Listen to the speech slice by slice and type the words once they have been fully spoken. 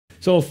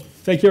So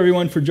thank you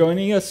everyone for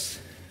joining us.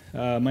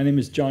 My name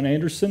is John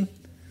Anderson.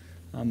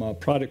 I'm a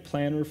product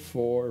planner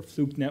for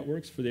Fluke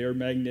Networks for the Air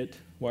Magnet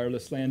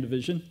Wireless LAN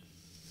division.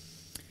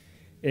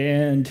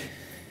 And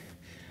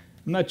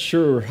I'm not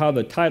sure how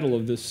the title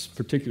of this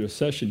particular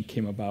session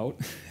came about.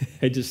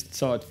 I just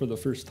saw it for the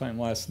first time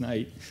last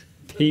night,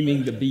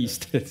 Taming the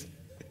Beast.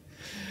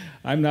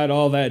 I'm not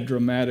all that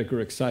dramatic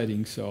or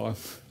exciting, so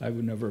I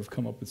would never have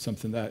come up with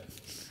something that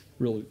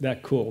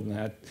cool than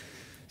that.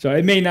 So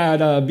it may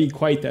not be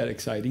quite that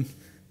exciting.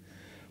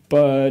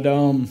 But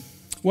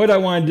what I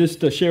wanted just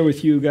to share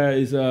with you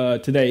guys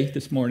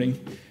this morning,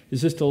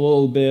 is just a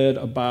little bit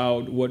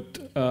about what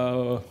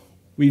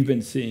we've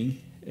been seeing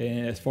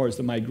as far as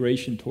the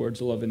migration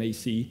towards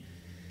 11AC.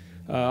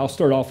 I'll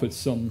start off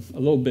with a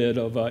little bit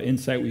of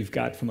insight we've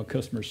got from a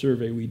customer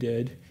survey we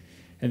did,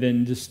 and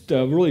then just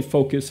really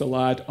focus a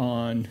lot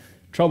on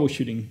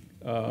troubleshooting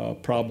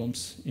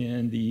problems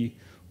in the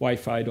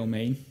Wi-Fi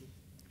domain.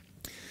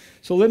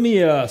 So let me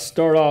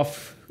start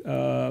off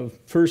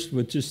first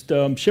with just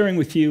sharing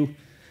with you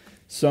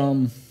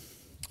some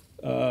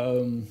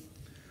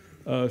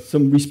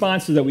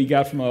responses that we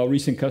got from a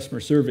recent customer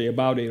survey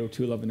about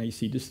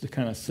 802.11ac, just to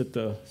kind of set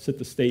the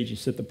stage and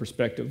set the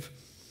perspective.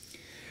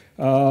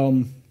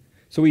 So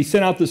we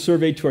sent out this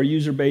survey to our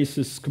user base.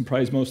 This is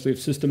comprised mostly of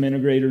system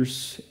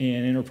integrators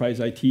and enterprise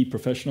IT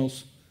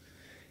professionals,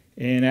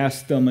 and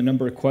asked them a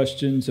number of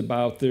questions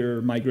about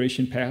their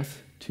migration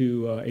path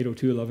to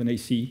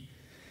 802.11ac.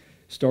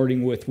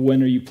 Starting with,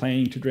 when are you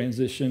planning to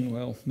transition?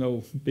 Well,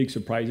 no big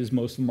surprises.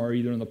 Most of them are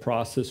either in the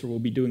process or will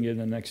be doing it in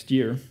the next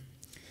year.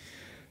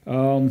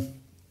 But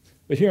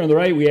here on the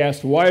right, we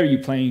asked, why are you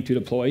planning to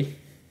deploy?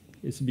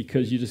 Is it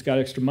because you just got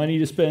extra money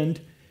to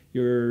spend?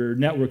 Your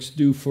network's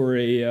due for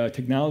a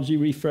technology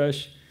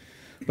refresh?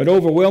 But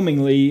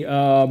overwhelmingly,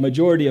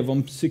 majority of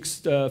them,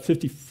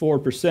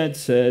 54%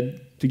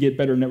 said to get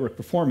better network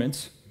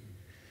performance.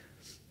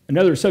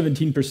 Another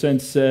 17%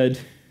 said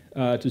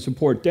to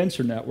support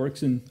denser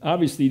networks, and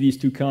obviously these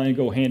two kind of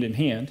go hand in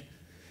hand,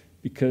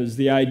 because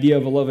the idea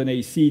of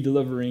 11AC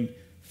delivering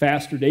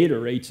faster data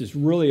rates is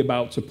really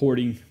about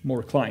supporting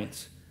more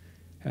clients,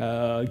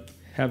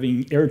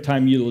 having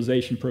airtime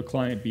utilization per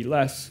client be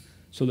less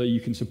so that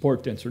you can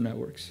support denser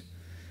networks.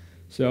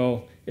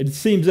 So it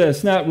seems that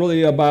it's not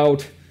really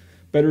about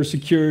better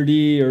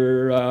security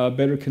or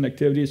better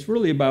connectivity, it's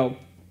really about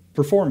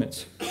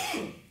performance.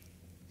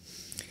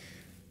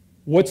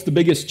 What's the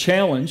biggest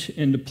challenge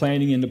in the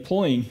planning and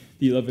deploying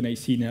the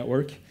 11AC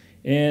network?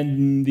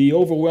 And the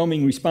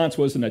overwhelming response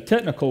wasn't a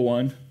technical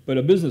one, but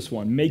a business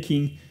one,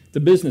 making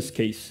the business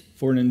case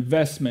for an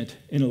investment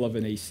in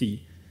 11AC.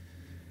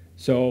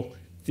 So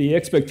the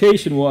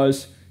expectation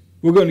was,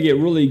 we're going to get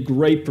really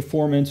great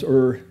performance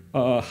or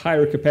a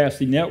higher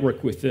capacity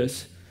network with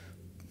this,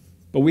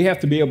 but we have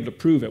to be able to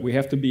prove it. We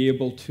have to be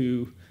able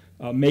to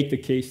make the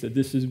case that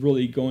this is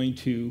really going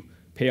to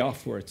pay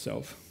off for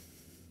itself.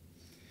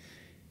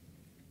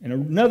 And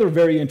another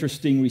very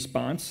interesting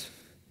response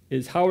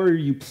is, how are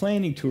you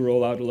planning to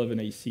roll out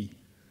 11AC?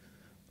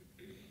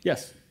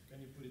 Yes?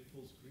 Can you put it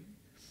full screen?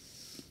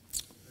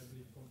 I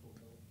believe control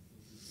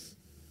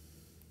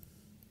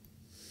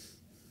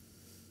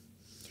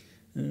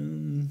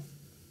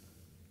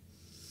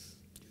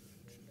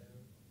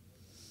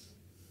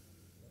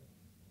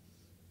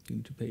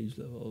Into page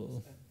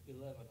level.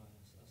 F11.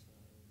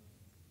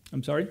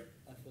 I'm sorry?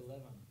 F11.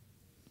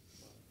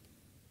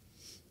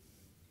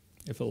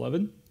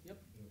 F11? Yep.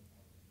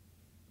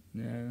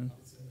 No. Yeah,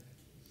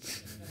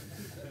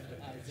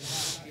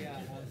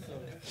 I'm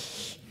sorry.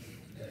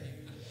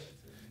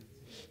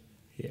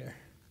 Here.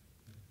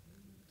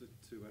 The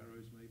two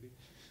arrows, maybe?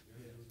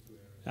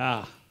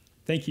 Ah,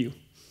 thank you.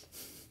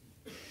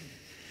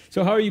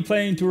 So how are you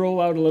planning to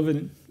roll out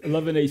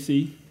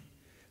 11AC?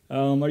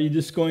 Are you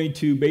just going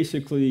to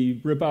basically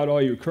rip out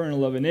all your current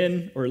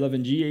 11N or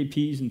 11G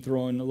APs and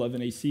throw in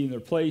 11AC in their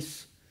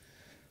place?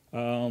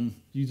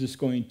 You're just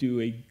going to do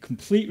a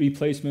complete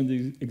replacement of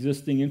the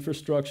existing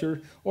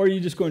infrastructure, or are you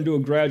just going to do a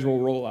gradual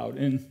rollout?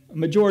 And a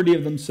majority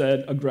of them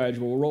said a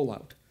gradual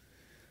rollout.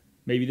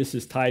 Maybe this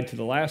is tied to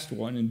the last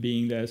one, and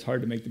being that it's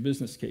hard to make the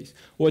business case.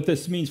 What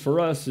this means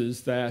for us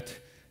is that,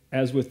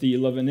 as with the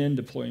 11N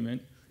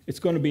deployment, it's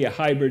going to be a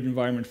hybrid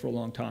environment for a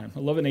long time.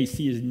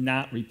 11AC is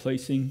not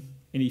replacing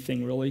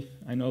anything really.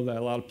 I know that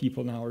a lot of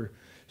people now are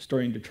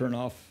starting to turn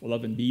off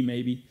 11B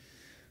maybe.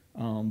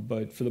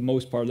 But for the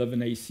most part,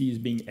 11AC is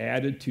being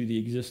added to the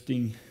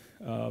existing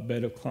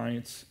bed of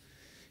clients.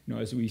 You know,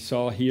 as we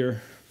saw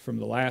here from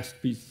the last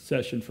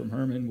session from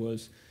Herman,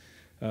 was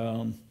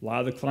a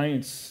lot of the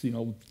clients, you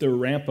know, their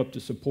ramp up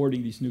to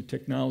supporting these new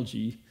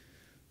technology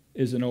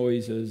isn't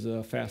always as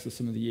fast as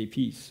some of the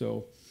APs.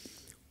 So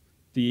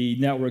the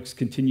networks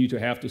continue to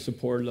have to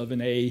support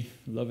 11A,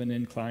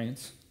 11N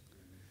clients.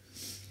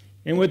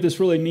 And what this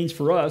really means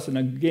for us, and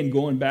again,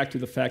 going back to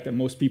the fact that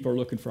most people are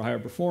looking for higher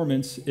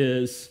performance,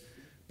 is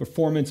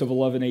performance of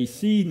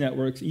 11AC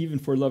networks, even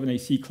for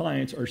 11AC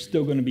clients, are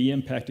still going to be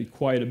impacted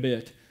quite a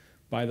bit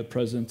by the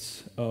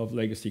presence of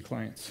legacy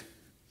clients.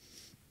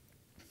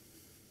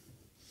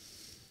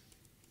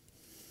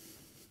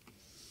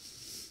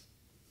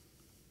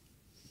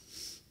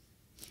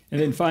 And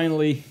then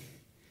finally,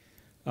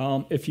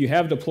 if you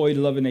have deployed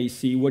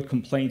 11AC, what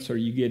complaints are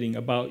you getting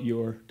about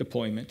your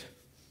deployment?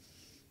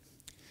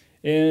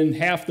 And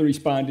half the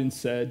respondents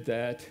said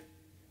that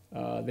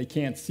they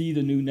can't see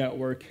the new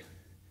network,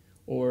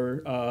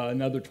 or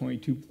another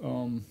 22,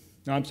 no,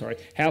 I'm sorry,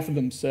 half of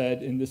them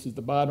said, and this is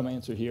the bottom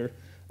answer here,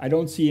 I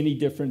don't see any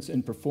difference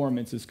in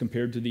performance as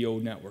compared to the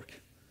old network.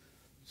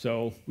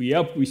 So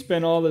we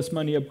spent all this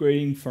money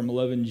upgrading from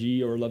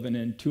 11G or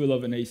 11N to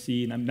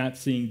 11AC, and I'm not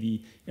seeing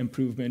the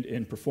improvement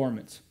in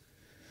performance.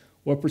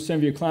 What percent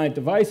of your client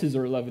devices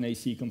are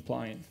 11AC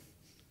compliant?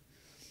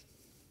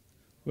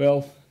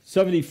 Well,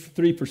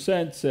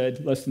 73%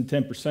 said less than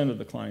 10% of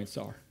the clients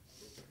are.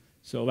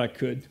 So that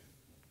could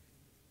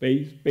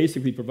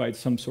basically provide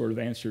some sort of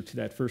answer to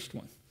that first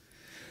one.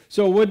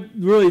 So what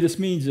really this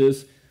means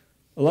is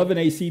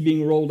 11AC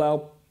being rolled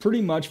out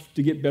pretty much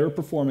to get better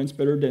performance,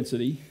 better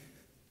density.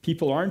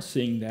 People aren't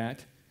seeing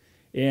that.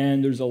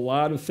 And there's a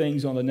lot of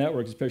things on the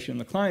network, especially on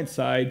the client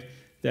side,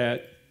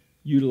 that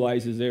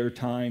utilizes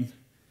airtime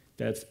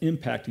that's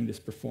impacting this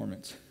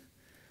performance.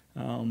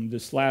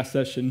 This last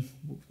session,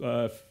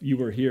 if you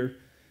were here,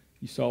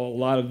 you saw a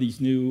lot of these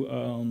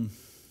new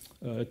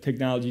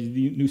technologies,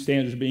 the new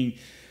standards being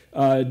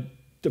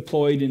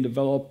deployed and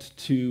developed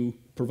to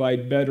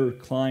provide better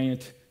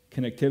client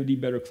connectivity,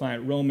 better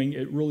client roaming.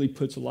 It really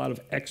puts a lot of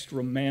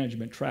extra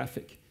management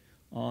traffic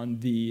on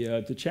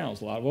the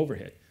channels, a lot of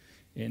overhead.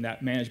 And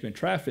that management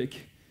traffic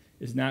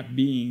is not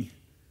being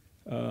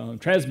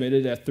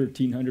transmitted at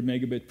 1,300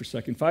 megabit per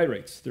second PHY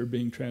rates. They're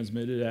being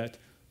transmitted at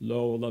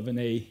low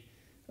 11A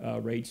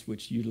rates,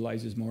 which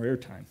utilizes more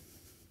airtime.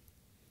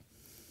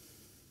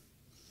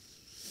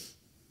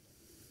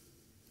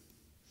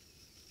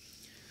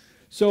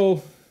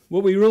 So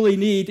what we really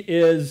need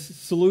is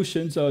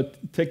solutions,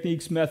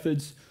 techniques,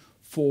 methods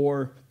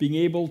for being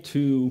able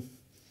to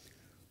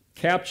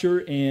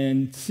capture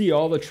and see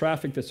all the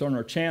traffic that's on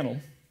our channel,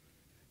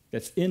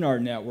 that's in our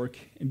network,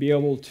 and be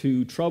able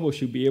to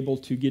troubleshoot, be able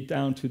to get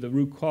down to the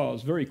root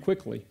cause very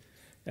quickly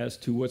as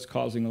to what's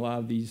causing a lot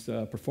of these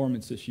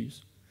performance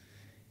issues.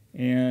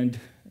 And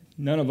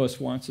none of us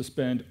wants to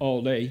spend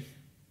all day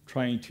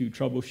trying to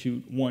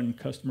troubleshoot one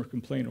customer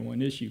complaint or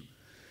one issue.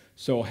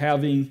 So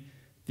having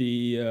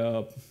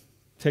the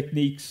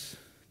techniques,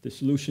 the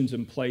solutions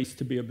in place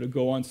to be able to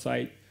go on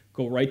site,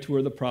 go right to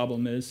where the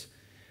problem is,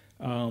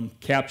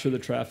 capture the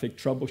traffic,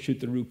 troubleshoot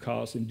the root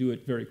cause, and do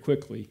it very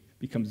quickly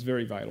becomes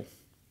very vital.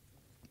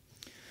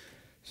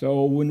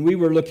 So when we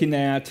were looking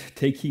at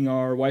taking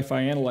our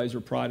Wi-Fi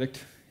analyzer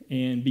product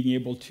and being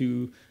able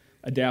to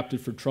adapt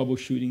it for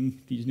troubleshooting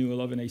these new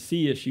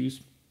 11AC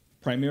issues,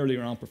 primarily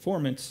around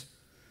performance,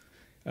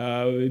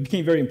 it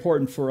became very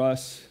important for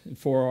us and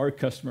for our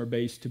customer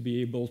base to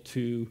be able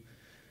to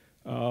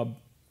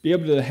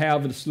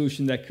have a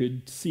solution that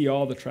could see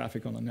all the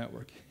traffic on the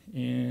network.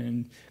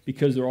 And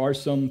because there are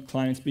some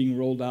clients being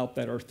rolled out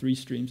that are 3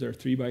 streams, that are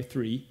 3 by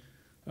 3,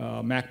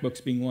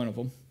 MacBooks being one of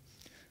them,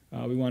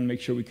 we want to make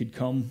sure we could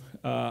come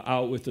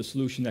out with a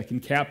solution that can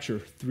capture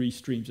 3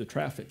 streams of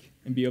traffic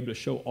and be able to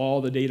show all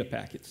the data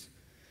packets.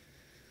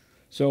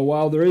 So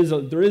while there is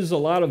a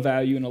lot of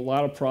value and a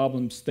lot of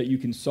problems that you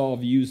can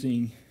solve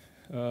using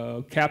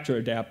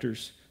capture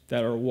adapters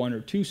that are 1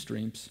 or 2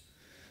 streams,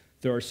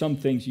 there are some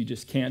things you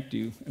just can't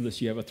do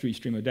unless you have a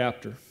 3-stream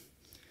adapter.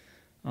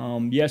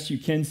 Yes, you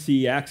can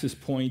see access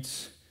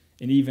points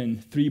and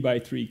even 3 by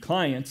 3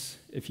 clients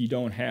if you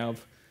don't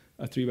have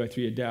a 3 by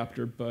 3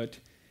 adapter, but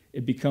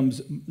it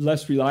becomes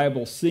less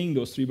reliable seeing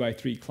those 3 by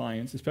 3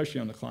 clients, especially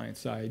on the client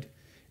side,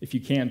 if you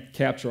can't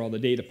capture all the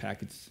data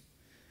packets.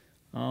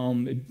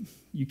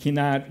 You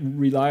cannot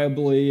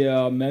reliably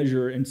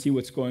measure and see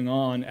what's going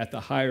on at the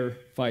higher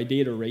PHY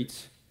data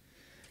rates.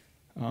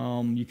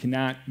 You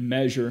cannot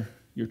measure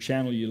your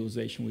channel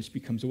utilization, which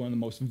becomes one of the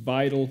most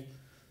vital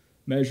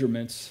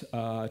measurements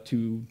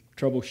to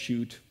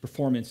troubleshoot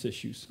performance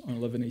issues on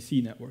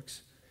 11AC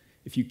networks.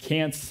 If you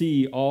can't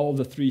see all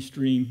the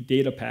 3-stream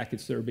data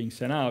packets that are being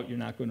sent out, you're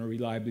not going to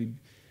reliably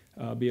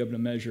be able to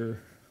measure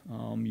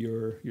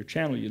your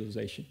channel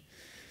utilization.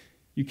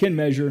 You can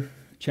measure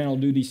channel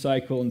duty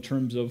cycle in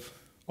terms of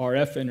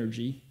RF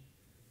energy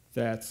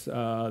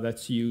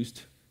that's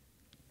used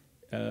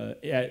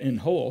in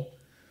whole,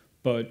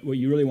 but what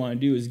you really want to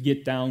do is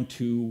get down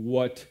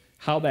to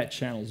how that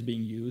channel is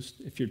being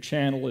used. If your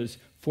channel is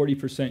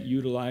 40%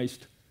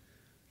 utilized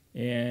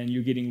and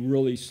you're getting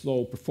really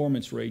slow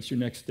performance rates, your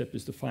next step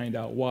is to find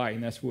out why,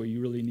 and that's where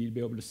you really need to be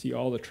able to see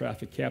all the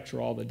traffic,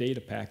 capture all the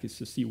data packets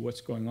to see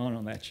what's going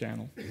on that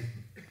channel.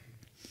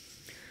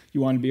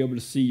 You want to be able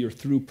to see your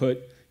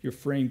throughput, your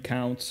frame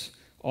counts,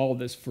 all of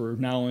this for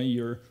not only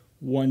your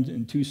 1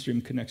 and 2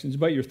 stream connections,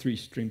 but your 3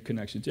 stream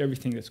connections,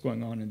 everything that's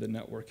going on in the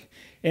network.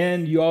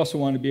 And you also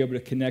want to be able to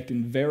connect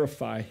and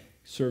verify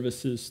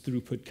services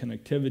throughput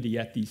connectivity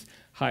at these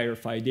higher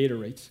PHY data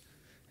rates.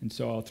 And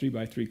so a 3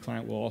 by 3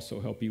 client will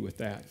also help you with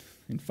that.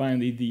 And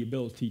finally, the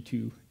ability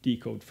to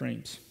decode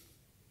frames.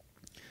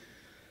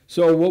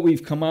 So what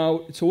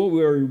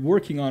we're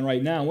working on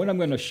right now, what I'm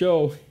going to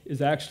show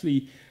is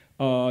actually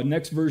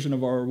next version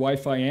of our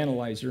Wi-Fi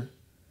analyzer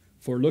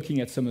for looking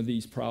at some of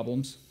these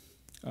problems.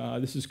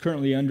 This is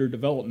currently under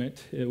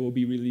development. It will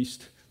be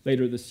released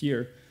later this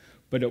year,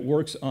 but it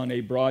works on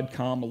a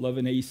Broadcom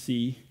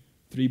 11AC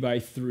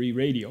 3x3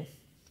 radio.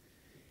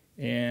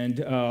 And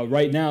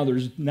right now,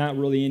 there's not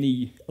really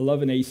any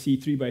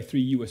 11AC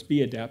 3x3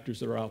 USB adapters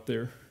that are out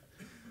there.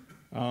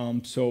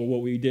 So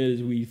what we did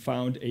is we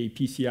found a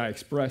PCI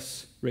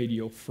Express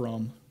radio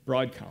from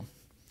Broadcom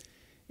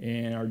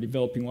and are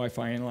developing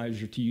Wi-Fi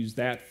analyzer to use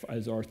that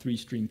as our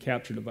 3-stream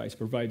capture device.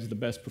 Provides the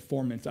best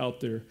performance out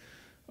there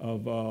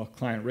of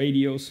client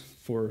radios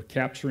for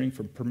capturing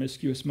from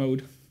promiscuous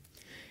mode.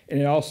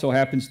 And it also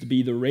happens to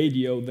be the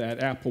radio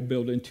that Apple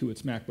built into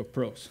its MacBook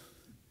Pros.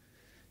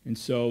 And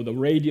so the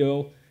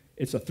radio,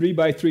 it's a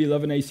 3x3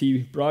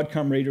 11AC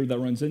Broadcom radio that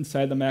runs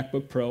inside the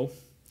MacBook Pro.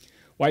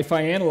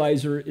 Wi-Fi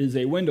Analyzer is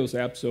a Windows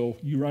app, so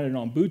you run it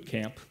on Boot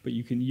Camp, but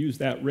you can use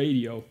that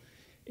radio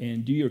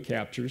and do your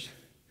captures.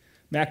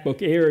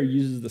 MacBook Air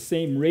uses the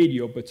same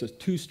radio, but it's a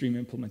 2-stream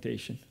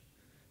implementation.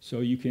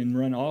 So you can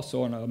run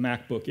also on a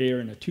MacBook Air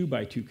in a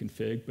 2x2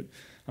 config, but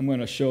I'm going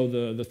to show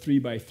the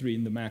 3x3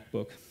 in the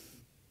MacBook.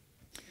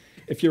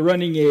 If you're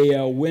running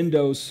a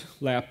Windows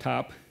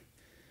laptop,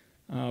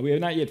 we have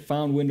not yet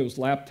found Windows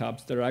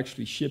laptops that are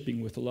actually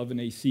shipping with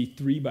 11AC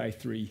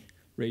 3x3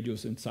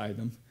 radios inside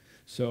them.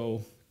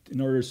 So in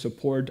order to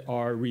support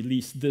our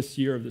release this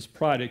year of this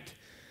product,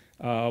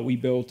 we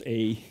built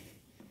a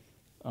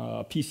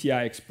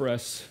PCI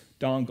Express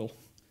dongle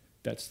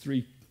that's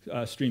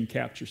 3-stream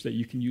captures that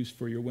you can use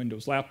for your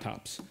Windows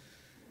laptops.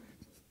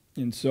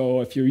 And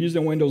so if you're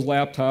using Windows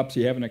laptops,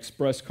 you have an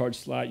Express card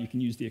slot, you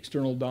can use the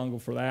external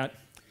dongle for that.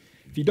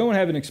 If you don't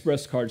have an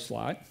Express card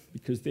slot,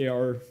 because they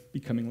are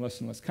becoming less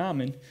and less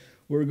common,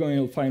 we're going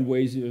to find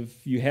ways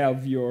if you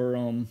have your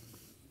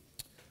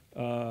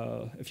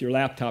if your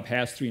laptop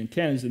has 3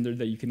 antennas in there,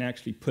 that you can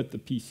actually put the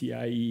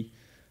PCIe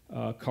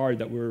card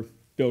that we're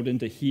built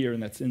into here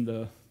and that's in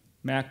the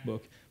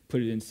MacBook,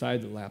 put it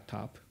inside the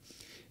laptop.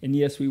 And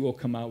yes, we will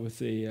come out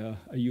with a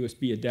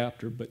USB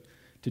adapter, but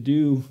to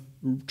do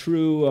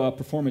true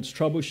performance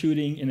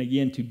troubleshooting and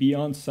again to be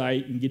on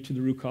site and get to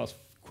the root cause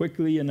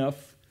quickly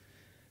enough,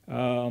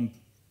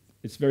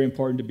 it's very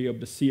important to be able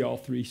to see all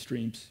 3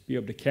 streams, be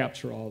able to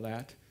capture all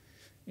that.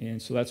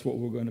 And so that's what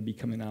we're going to be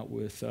coming out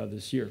with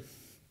this year.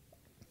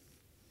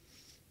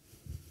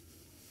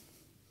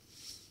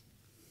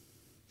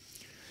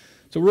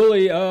 So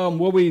really,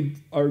 what we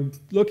are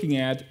looking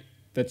at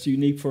that's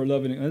unique for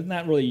 11,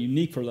 not really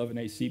unique for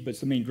 11AC, but it's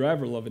the main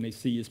driver of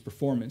 11AC is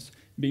performance,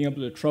 being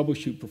able to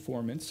troubleshoot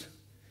performance.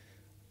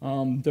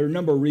 There are a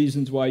number of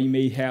reasons why you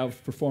may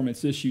have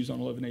performance issues on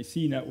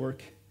 11AC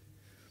network.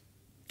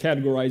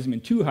 Categorize them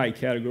in 2 high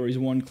categories.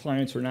 One,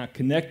 clients are not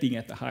connecting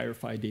at the higher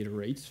PHY data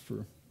rates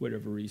for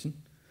whatever reason.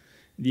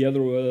 The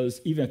other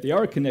was, even if they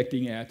are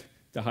connecting at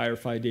the higher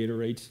PHY data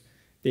rates,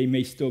 they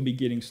may still be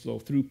getting slow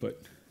throughput.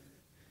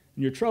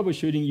 In your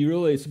troubleshooting,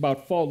 it's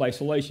about fault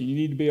isolation. You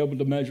need to be able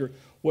to measure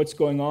what's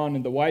going on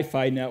in the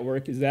Wi-Fi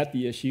network. Is that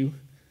the issue?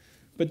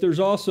 But there's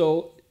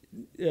also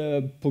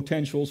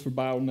potentials for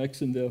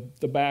bottlenecks in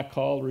the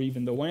backhaul or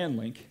even the WAN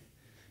link.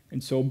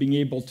 And so being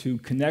able to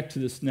connect to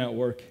this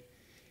network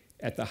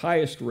at the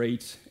highest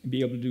rates and be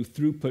able to do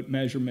throughput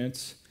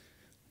measurements,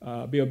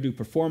 be able to do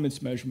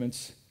performance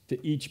measurements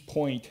to each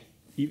point,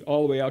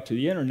 all the way out to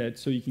the internet,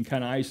 so you can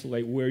kind of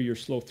isolate where your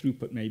slow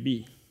throughput may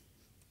be.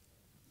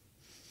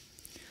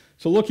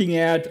 So looking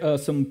at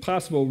some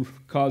possible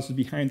causes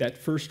behind that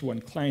first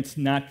one, clients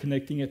not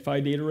connecting at PHY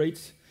data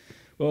rates,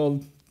 well,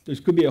 there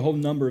could be a whole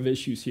number of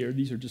issues here.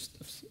 These are just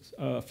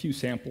a few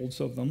samples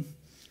of them.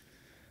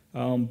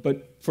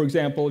 But for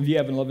example, if you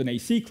have an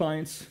 11AC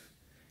clients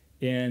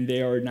and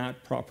they are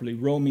not properly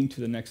roaming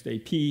to the next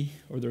AP,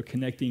 or they're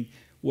connecting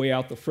way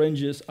out the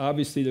fringes,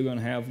 obviously they're going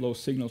to have low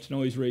signal to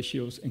noise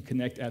ratios and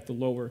connect at the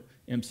lower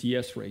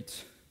MCS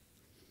rates.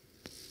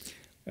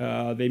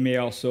 They may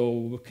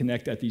also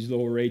connect at these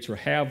lower rates or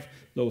have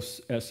low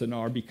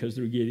SNR because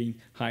they're getting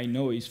high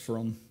noise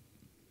from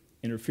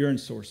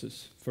interference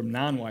sources, from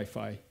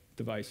non-Wi-Fi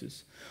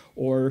devices,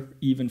 or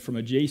even from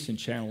adjacent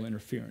channel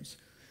interference.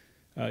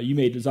 You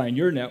may design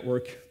your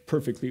network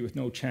perfectly with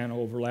no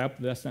channel overlap,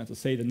 but that's not to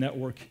say the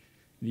network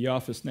in the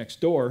office next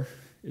door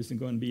isn't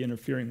going to be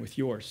interfering with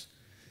yours.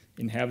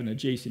 And have an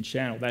adjacent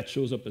channel, that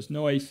shows up as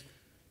noise,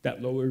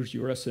 that lowers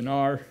your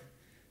SNR.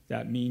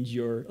 That means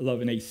your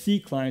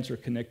 11AC clients are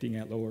connecting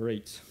at lower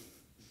rates.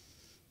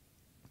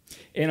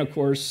 And of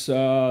course,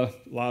 a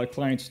lot of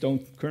clients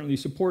don't currently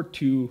support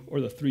 2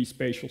 or the 3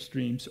 spatial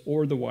streams,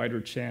 or the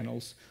wider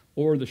channels,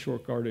 or the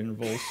short guard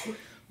intervals,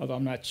 although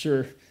I'm not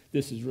sure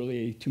this is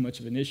really too much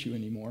of an issue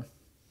anymore.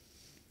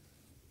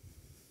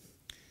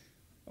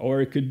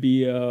 Or it could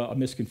be a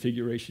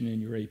misconfiguration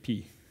in your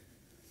AP.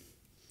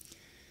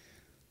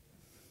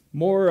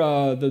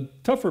 The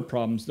tougher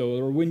problems, though,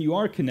 are when you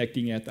are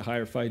connecting at the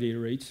higher PHY data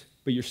rates,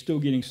 but you're still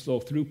getting slow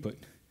throughput.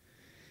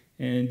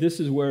 And this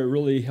is where it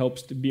really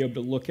helps to be able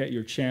to look at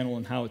your channel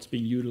and how it's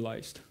being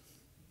utilized.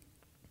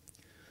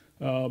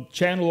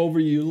 Channel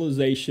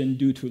overutilization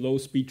due to low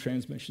speed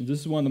transmissions.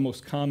 This is one of the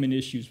most common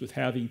issues with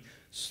having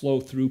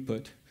slow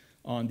throughput.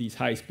 on these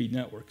high-speed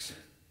networks.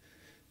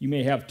 You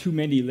may have too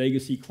many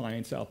legacy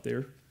clients out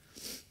there.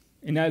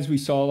 And as we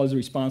saw as a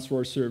response to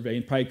our survey,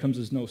 and probably comes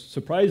as no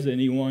surprise to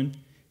anyone,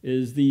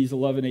 is these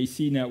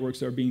 11AC networks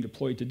that are being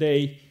deployed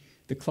today,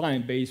 the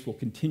client base will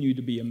continue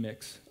to be a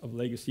mix of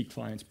legacy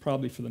clients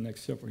probably for the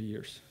next several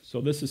years. So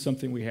this is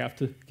something we have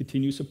to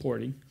continue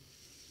supporting.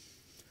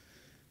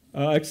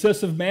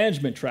 Excessive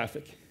management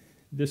traffic.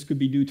 This could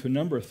be due to a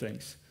number of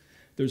things.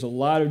 There's a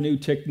lot of new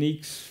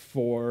techniques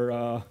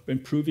for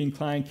improving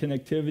client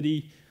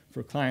connectivity,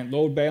 for client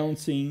load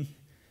balancing,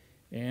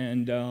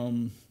 and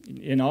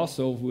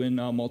also when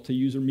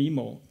multi-user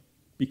MIMO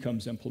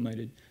becomes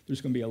implemented.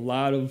 There's going to be a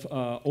lot of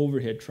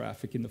overhead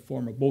traffic in the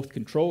form of both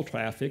control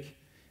traffic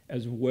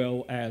as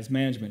well as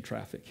management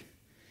traffic.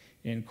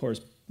 And of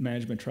course,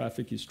 management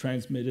traffic is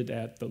transmitted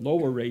at the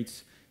lower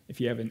rates. If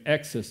you have an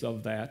excess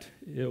of that,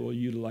 it will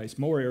utilize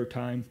more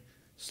airtime,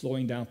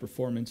 slowing down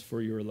performance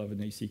for your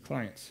 11AC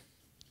clients.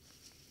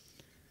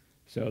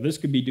 So this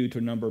could be due to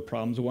a number of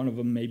problems. One of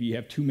them, maybe you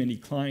have too many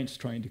clients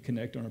trying to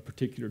connect on a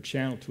particular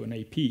channel to an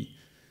AP.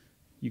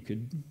 You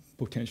could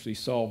potentially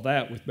solve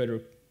that with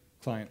better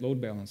client load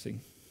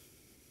balancing.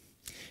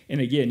 And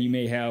again, you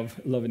may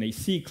have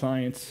 11AC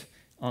clients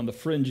on the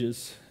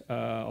fringes,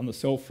 on the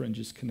cell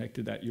fringes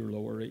connected at your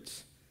lower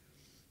rates.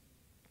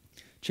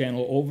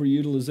 Channel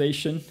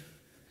overutilization.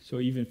 So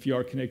even if you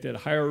are connected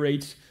at higher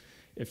rates,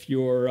 if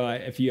you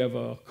have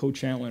a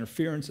co-channel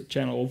interference, a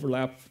channel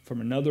overlap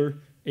from another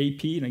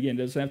AP, and again,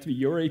 it doesn't have to be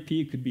your AP,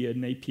 it could be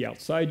an AP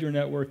outside your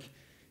network.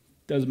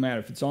 Doesn't matter.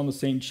 If it's on the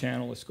same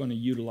channel, it's going to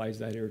utilize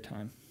that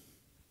airtime.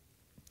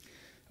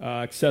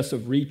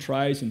 Excessive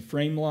retries and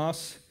frame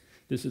loss.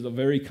 This is a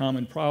very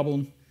common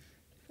problem.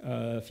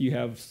 If you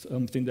have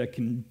something that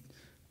can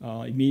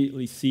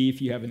immediately see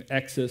if you have an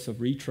excess of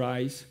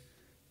retries,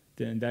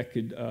 then that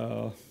could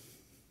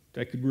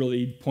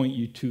really point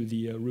you to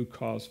the root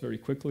cause very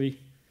quickly.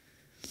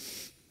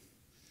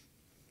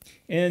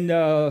 And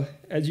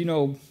as you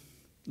know,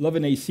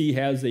 11AC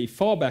has a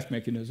fallback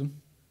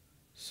mechanism.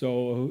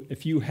 So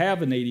if you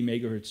have an 80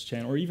 megahertz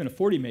channel or even a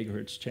 40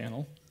 megahertz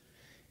channel,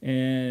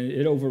 and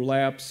it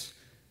overlaps,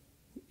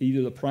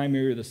 either the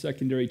primary or the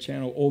secondary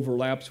channel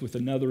overlaps with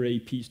another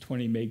AP's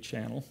 20 meg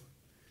channel,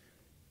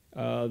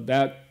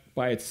 that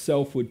by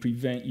itself would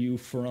prevent you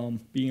from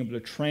being able to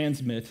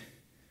transmit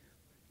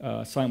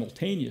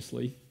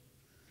simultaneously.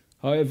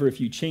 However, if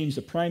you change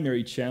the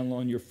primary channel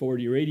on your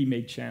 40 or 80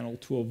 meg channel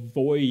to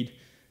avoid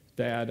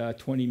that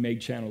 20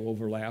 meg channel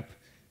overlap,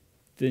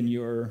 then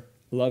your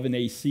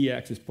 11AC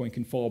access point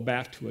can fall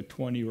back to a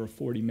 20 or a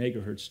 40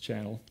 megahertz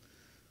channel,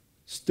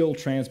 still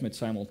transmit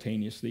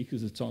simultaneously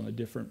because it's on a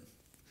different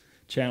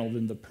channel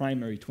than the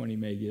primary 20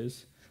 meg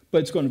is, but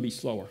it's going to be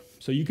slower.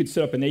 So you could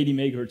set up an 80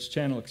 megahertz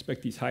channel,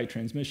 expect these high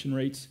transmission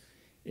rates,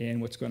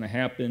 and what's going to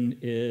happen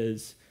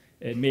is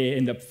it may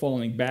end up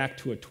falling back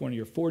to a 20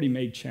 or 40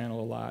 meg channel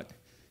a lot,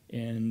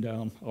 and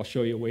I'll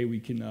show you a way we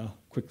can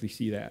quickly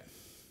see that.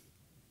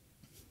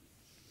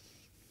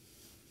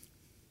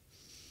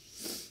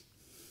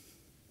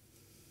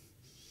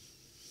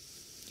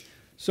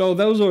 So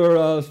those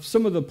are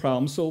some of the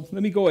problems. So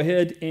let me go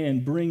ahead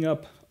and bring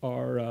up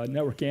our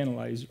network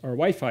analyzer, our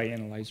Wi-Fi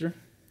analyzer.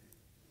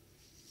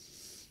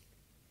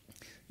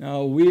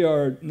 Now we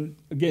are,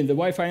 again, the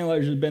Wi-Fi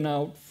analyzer has been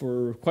out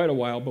for quite a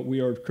while, but we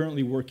are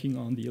currently working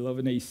on the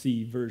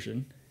 11AC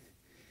version.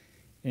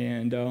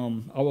 And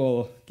I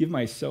will give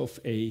myself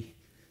a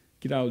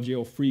get out of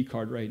jail free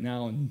card right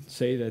now and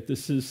say that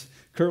this is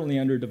currently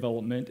under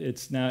development.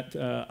 It's not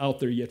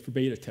out there yet for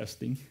beta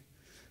testing.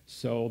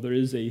 So there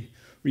is a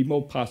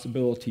remote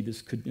possibility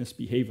this could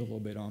misbehave a little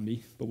bit on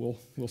me, but we'll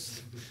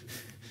see.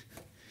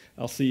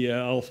 We'll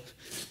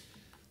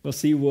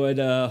see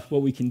what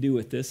we can do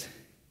with this.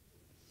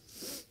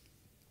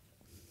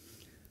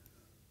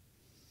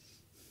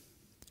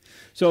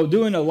 So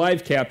doing a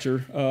live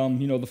capture,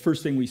 the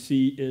first thing we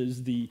see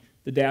is the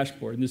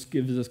dashboard, and this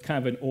gives us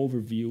kind of an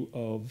overview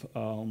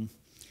of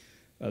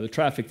the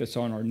traffic that's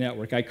on our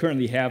network. I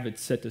currently have it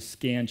set to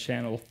scan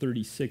channel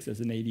 36 as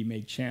an 80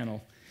 meg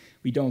channel.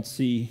 We don't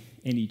see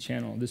any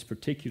channel on this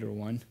particular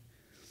one.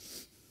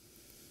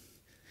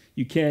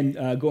 You can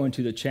go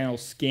into the channel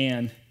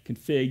scan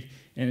config,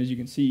 and as you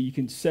can see, you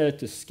can set it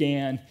to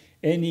scan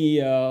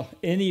any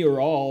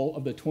or all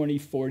of the 20,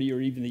 40,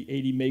 or even the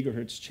 80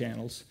 megahertz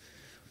channels.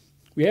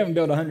 We haven't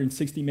built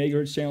 160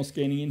 megahertz channel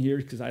scanning in here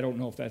because I don't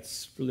know if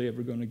that's really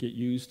ever going to get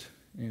used,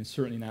 and it's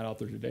certainly not out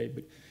there today,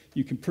 but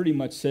you can pretty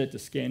much set it to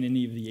scan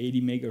any of the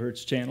 80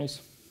 megahertz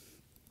channels.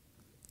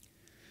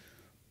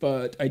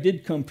 But I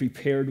did come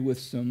prepared with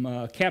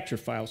some capture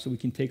files, so we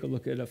can take a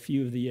look at a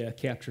few of the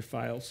capture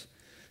files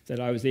that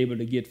I was able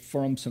to get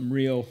from some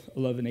real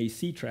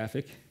 11AC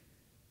traffic.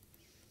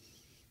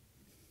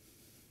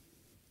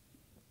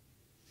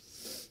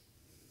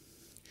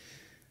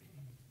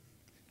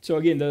 So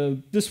again,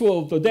 the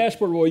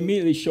dashboard will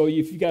immediately show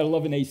you if you've got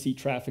 11AC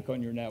traffic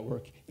on your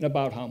network and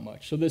about how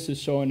much. So this is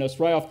showing us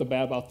right off the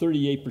bat about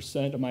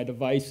 38% of my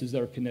devices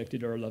that are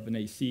connected are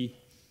 11AC.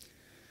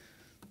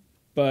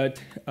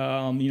 But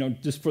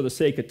just for the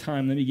sake of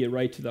time, let me get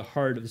right to the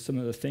heart of some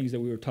of the things that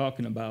we were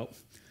talking about.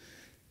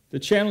 The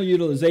channel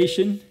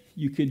utilization,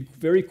 you could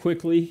very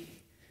quickly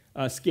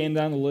scan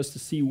down the list to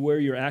see where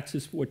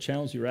what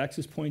channels your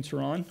access points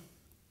are on.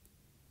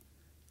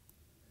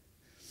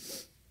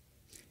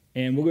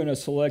 And we're going to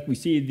select,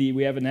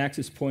 we have an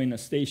access point, a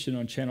station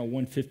on channel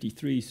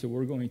 153, so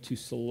we're going to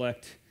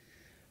select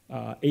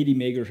 80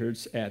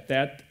 megahertz at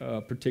that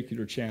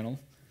particular channel.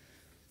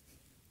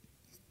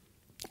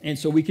 And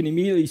so we can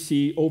immediately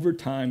see over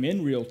time,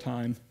 in real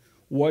time,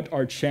 what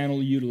our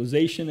channel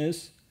utilization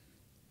is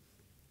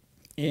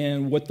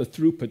and what the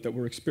throughput that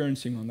we're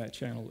experiencing on that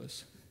channel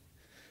is.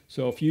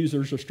 So if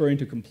users are starting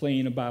to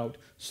complain about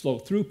slow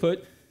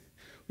throughput,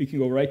 we can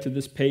go right to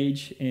this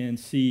page and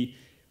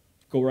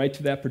go right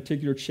to that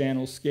particular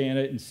channel, scan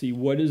it, and see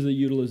what is the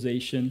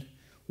utilization,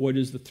 what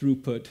is the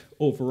throughput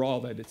overall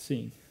that it's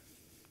seeing.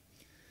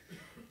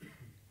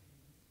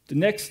 The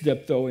next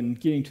step, though, in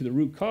getting to the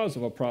root cause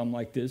of a problem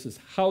like this is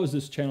how is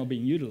this channel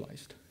being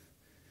utilized?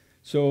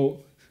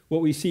 So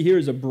what we see here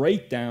is a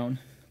breakdown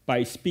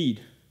by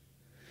speed.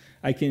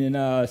 I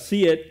can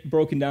see it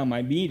broken down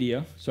by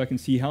media, so I can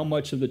see how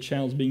much of the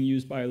channel is being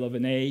used by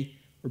 11A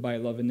or by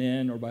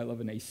 11N or by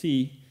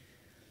 11AC.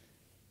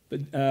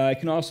 But I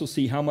can also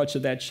see how much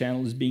of that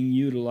channel is being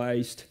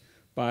utilized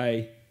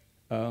by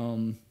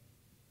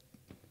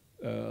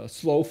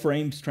slow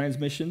frames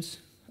transmissions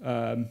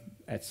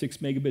at 6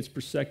 megabits per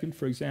second,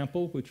 for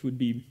example, which would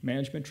be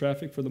management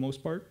traffic for the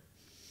most part,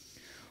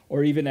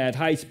 or even at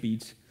high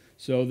speeds.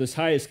 So this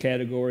highest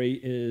category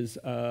is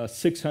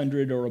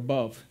 600 or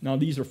above. Now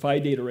these are PHY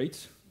data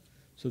rates,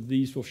 so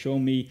these will show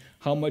me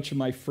how much of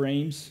my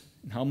frames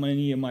and how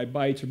many of my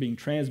bytes are being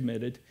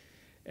transmitted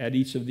at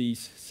each of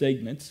these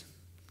segments.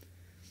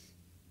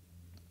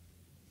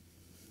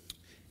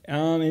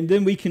 And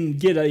then we can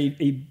get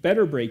a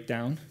better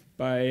breakdown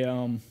by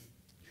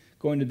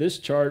going to this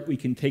chart. We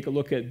can take a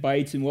look at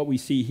bytes, and what we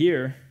see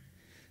here,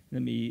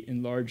 let me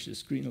enlarge the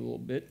screen a little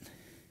bit.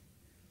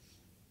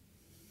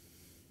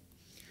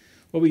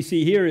 What we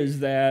see here is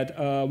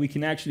that we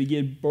can actually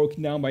get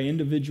broken down by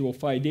individual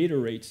PHY data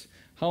rates.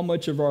 How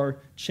much of our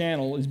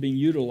channel is being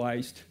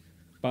utilized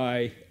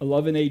by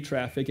 11A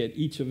traffic at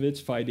each of its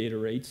PHY data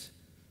rates,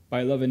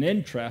 by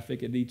 11N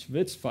traffic at each of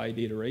its PHY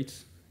data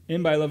rates,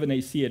 and by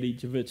 11AC at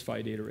each of its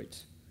PHY data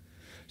rates.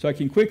 So I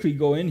can quickly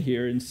go in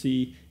here and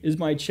see, is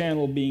my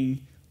channel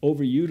being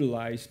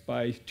overutilized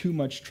by too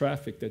much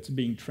traffic that's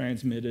being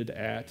transmitted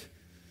at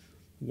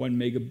 1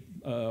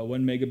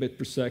 megabit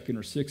per second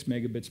or 6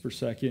 megabits per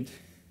second?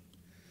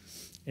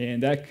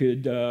 And that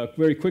could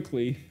very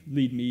quickly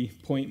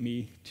point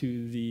me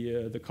to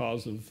the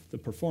cause of the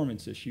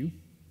performance issue.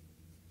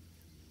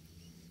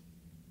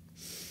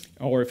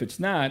 Or if it's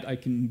not, I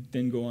can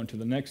then go on to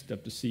the next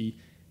step to see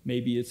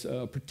maybe it's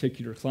a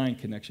particular client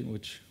connection,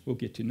 which we'll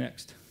get to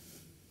next.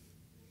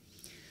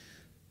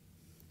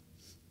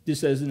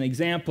 Just as an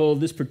example,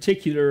 this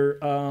particular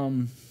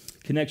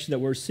connection that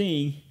we're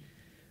seeing,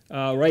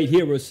 right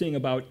here we're seeing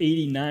about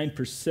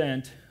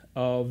 89%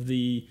 of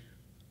these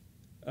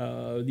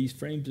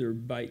frames are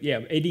byte.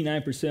 Yeah,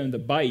 89% of the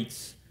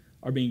bytes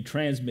are being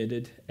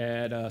transmitted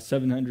at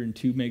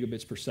 702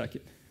 megabits per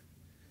second.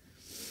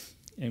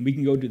 And we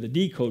can go to the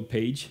decode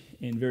page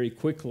and very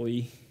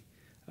quickly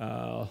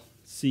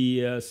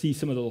see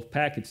some of those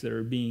packets that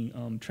are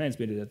being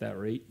transmitted at that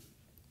rate.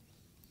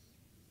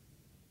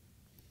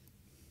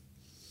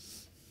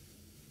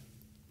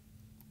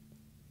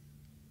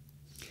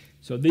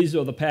 So these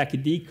are the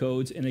packet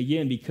decodes, and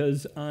again,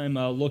 because I'm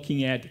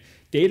looking at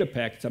data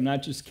packets, I'm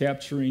not just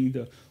capturing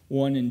the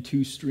 1 and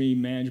 2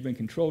 stream management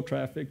control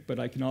traffic, but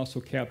I can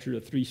also capture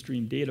the 3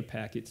 stream data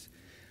packets.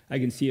 I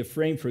can see a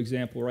frame, for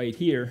example, right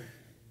here.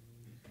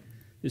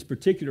 This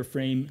particular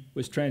frame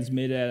was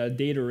transmitted at a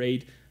data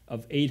rate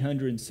of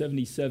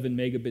 877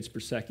 megabits per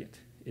second.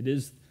 It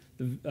is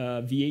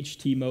the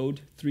VHT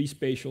mode, 3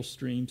 spatial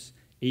streams,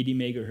 80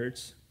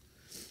 megahertz.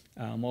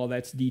 All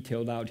that's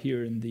detailed out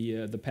here in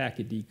the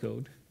packet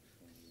decode.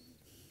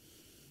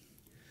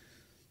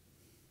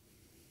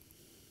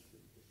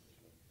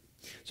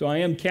 So I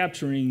am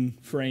capturing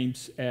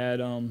frames at,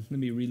 let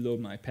me reload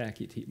my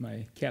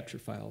my capture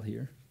file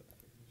here.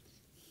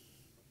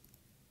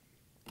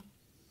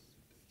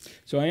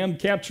 So I am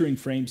capturing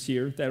frames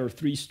here that are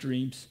 3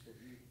 streams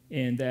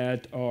and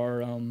that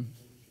are on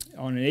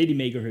an 80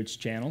 megahertz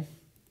channel.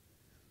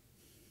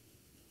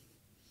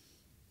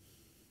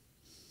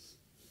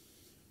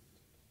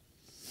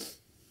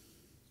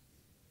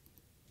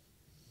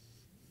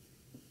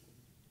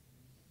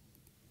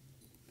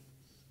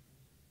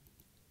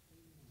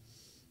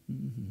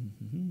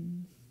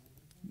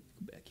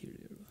 Go back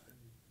here.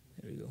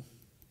 There we go.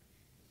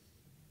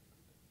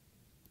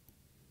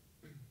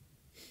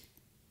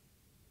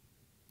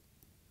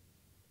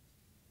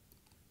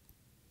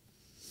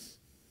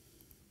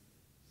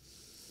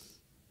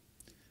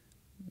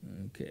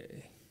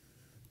 Okay.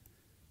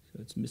 So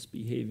it's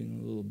misbehaving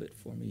a little bit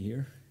for me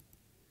here.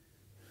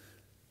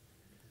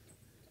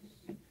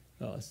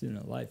 Oh, it's doing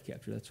a live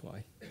capture, that's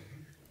why.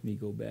 Let me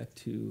go back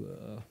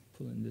to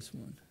pull in this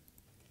one.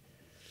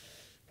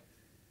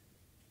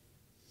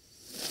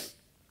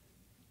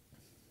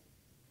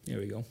 There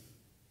we go.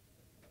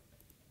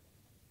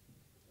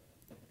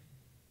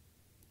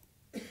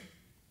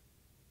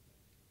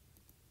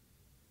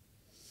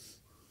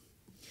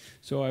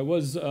 So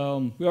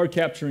we are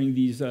capturing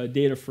these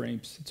data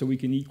frames, so we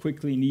can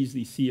quickly and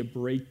easily see a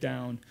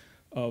breakdown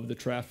of the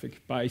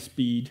traffic by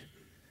speed,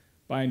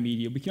 by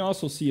media. We can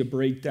also see a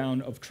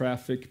breakdown of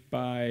traffic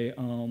by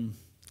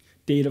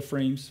data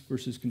frames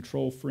versus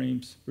control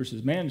frames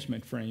versus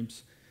management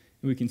frames.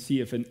 And we can see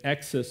if an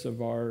excess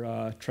of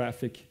our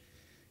traffic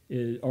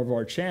of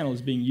our channel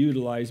is being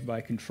utilized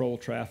by control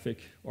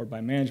traffic or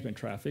by management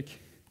traffic.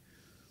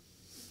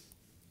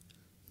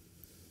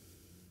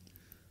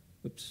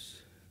 Oops.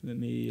 Let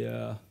me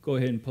go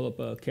ahead and pull up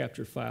a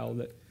capture file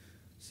that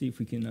see if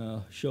we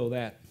can show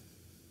that.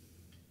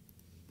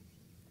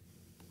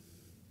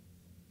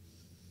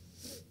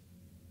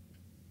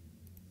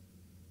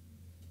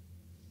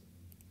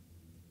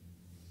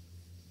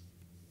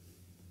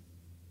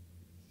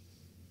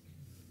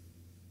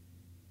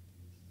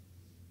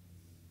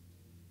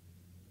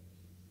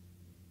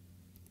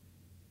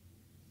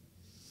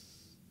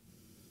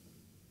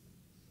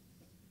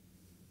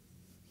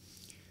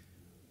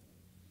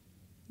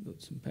 Load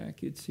some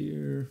packets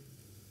here.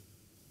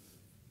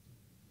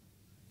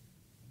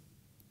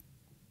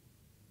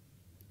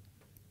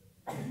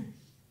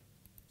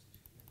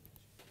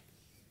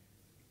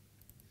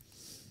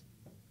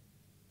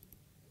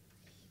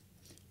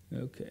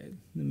 Okay,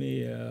 let me,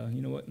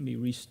 you know what, let me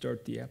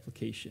restart the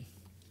application.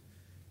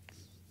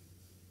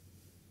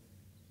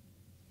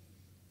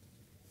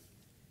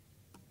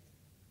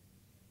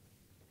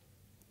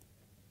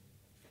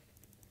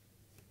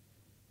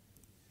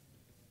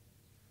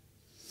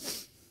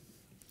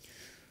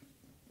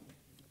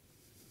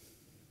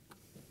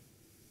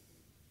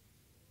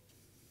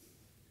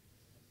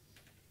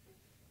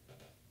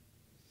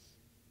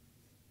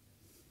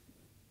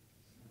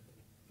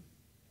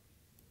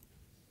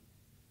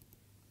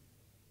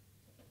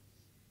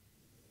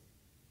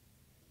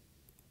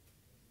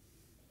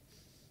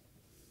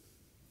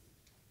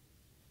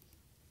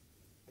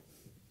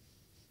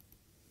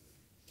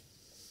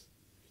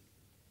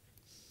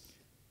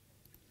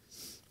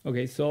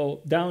 Okay,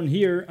 so down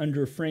here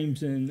under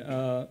frames and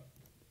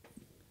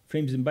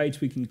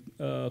bytes, we can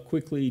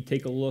quickly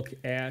take a look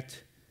at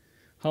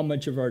how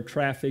much of our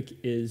traffic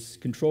is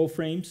control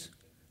frames,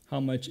 how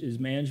much is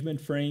management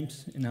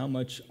frames, and how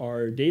much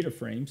are data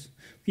frames.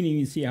 We can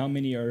even see how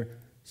many are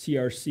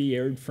CRC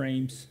aired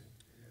frames.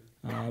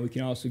 We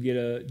can also get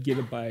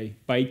it by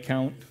byte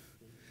count.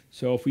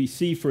 So if we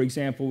see, for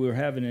example, we're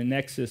having an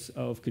excess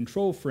of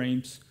control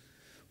frames,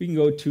 we can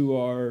go to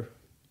our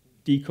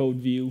decode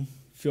view,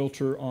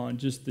 filter on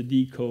just the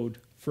decode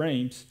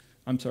frames,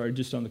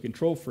 just on the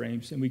control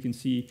frames, and we can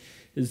see,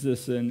 is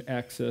this an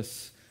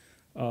excess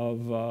of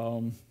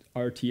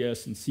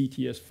RTS and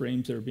CTS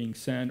frames that are being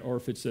sent, or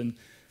if it's a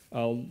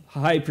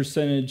high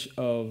percentage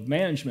of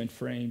management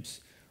frames,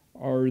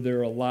 are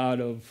there a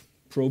lot of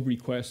probe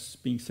requests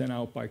being sent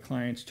out by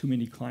clients, too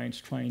many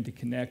clients trying to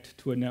connect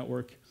to a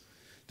network?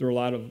 There are a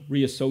lot of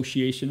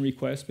reassociation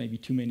requests, maybe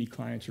too many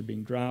clients are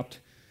being dropped.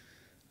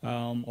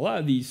 A lot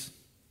of these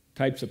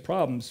types of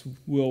problems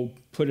will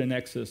put an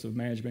excess of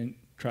management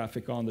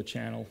traffic on the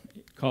channel,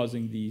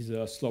 causing these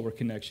slower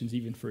connections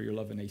even for your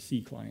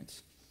 11AC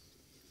clients.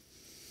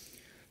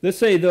 Let's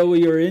say, though,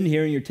 you're in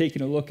here and you're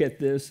taking a look at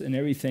this and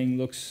everything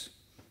looks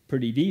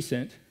pretty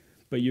decent,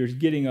 but you're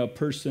getting a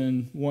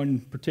person, one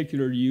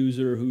particular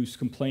user who's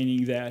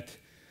complaining that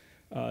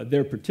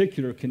their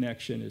particular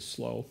connection is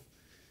slow.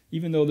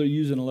 Even though they're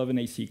using an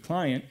 11AC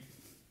client,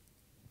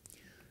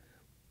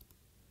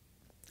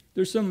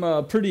 there's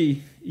some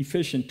pretty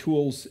efficient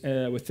tools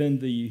within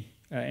the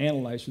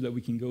analyzer that we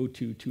can go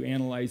to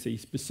analyze a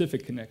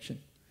specific connection.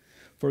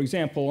 For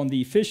example, on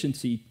the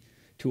efficiency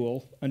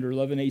tool under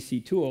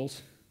 11AC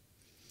tools,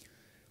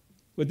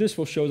 what this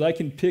will show is I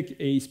can pick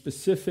a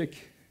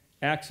specific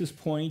access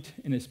point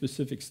and a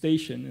specific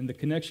station and the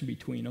connection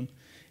between them,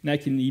 and I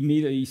can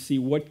immediately see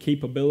what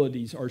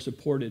capabilities are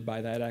supported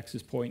by that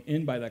access point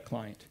and by that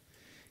client.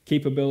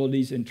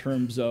 Capabilities in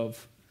terms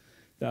of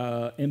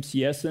the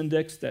MCS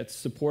index that's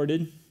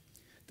supported,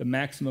 the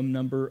maximum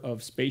number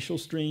of spatial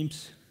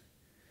streams,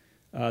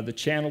 the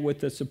channel width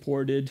that's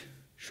supported,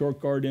 short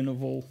guard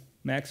interval,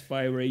 max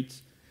PHY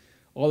rates,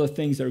 all the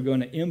things that are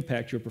going to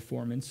impact your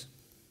performance.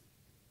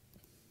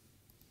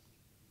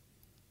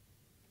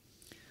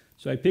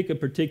 So I pick a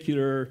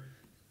particular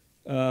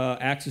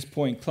access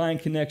point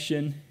client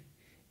connection,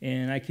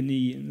 and I can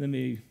let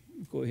me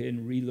go ahead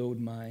and reload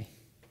my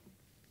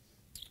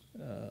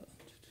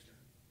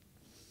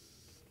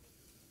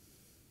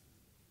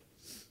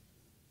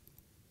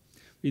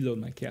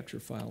capture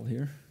file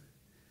here.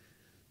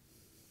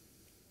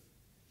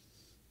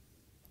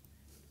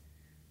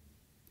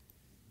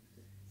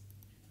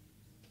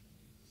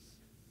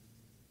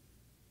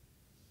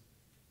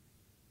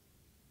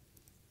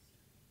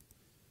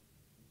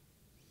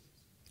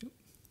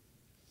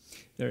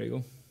 There you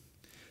go.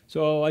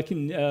 So I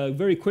can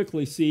very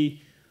quickly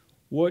see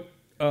what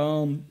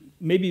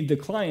maybe the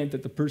client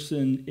that the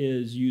person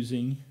is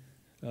using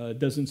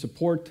doesn't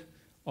support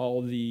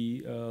all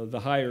the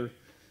higher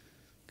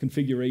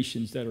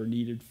configurations that are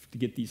needed to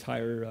get these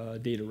higher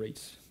data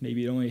rates.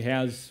 Maybe it only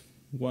has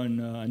one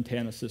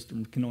antenna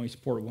system, can only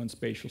support one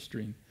spatial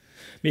stream.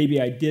 Maybe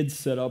I did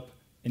set up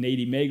an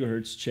 80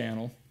 megahertz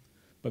channel,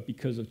 but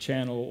because of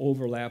channel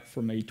overlap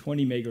from a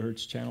 20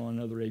 megahertz channel on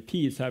another AP,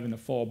 it's having to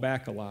fall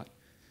back a lot.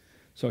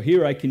 So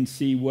here I can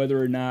see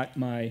whether or not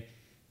my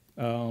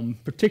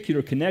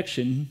particular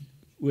connection,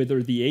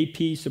 whether the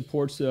AP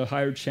supports the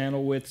higher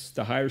channel widths,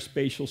 the higher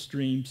spatial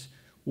streams,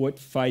 what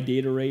phi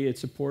data rate it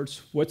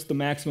supports, what's the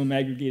maximum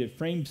aggregated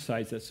frame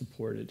size that's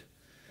supported.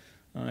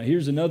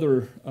 Here's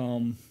another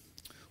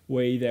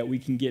way that we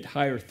can get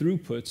higher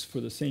throughputs for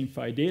the same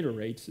phi data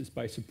rates is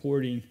by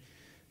supporting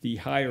the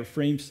higher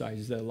frame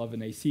sizes that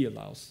 11AC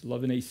allows.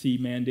 11AC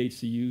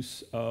mandates the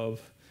use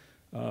of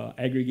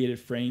aggregated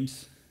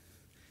frames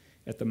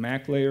at the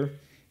MAC layer,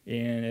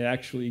 and it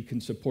actually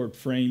can support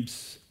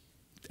frames,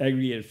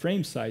 aggregated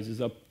frame sizes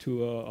up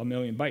to a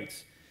million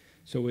bytes.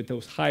 So with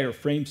those higher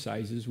frame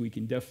sizes, we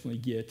can definitely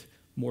get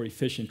more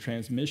efficient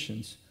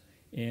transmissions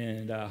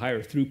and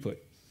higher throughput.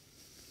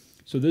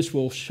 So this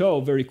will show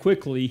very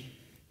quickly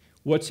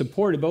what's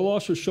supported, but it'll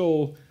also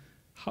show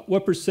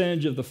what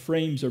percentage of the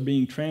frames are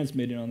being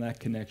transmitted on that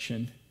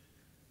connection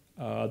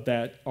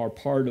that are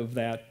part of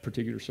that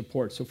particular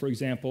support. So for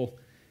example,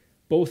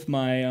 both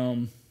my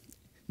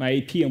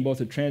AP on both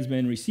the transmit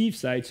and receive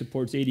side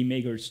supports 80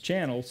 megahertz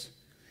channels,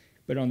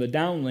 but on the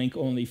downlink,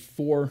 only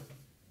 4%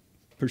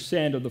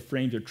 of the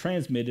frames are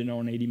transmitted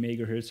on 80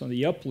 megahertz. On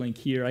the uplink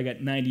here, I got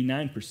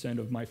 99%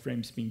 of my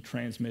frames being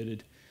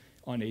transmitted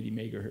on 80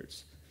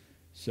 megahertz.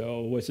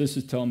 So what this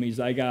is telling me is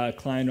I got a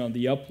client on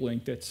the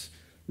uplink that's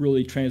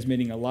really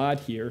transmitting a lot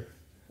here,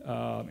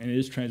 and it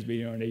is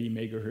transmitting on 80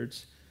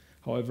 megahertz.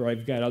 However,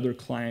 I've got other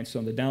clients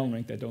on the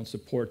downlink that don't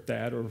support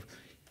that,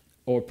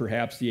 or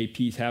perhaps the AP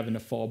is having to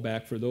fall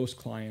back for those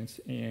clients,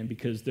 and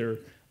because they're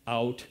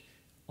out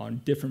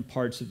on different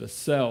parts of the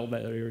cell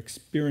that are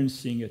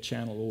experiencing a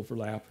channel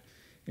overlap,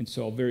 and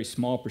so a very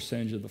small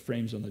percentage of the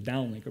frames on the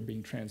downlink are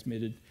being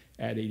transmitted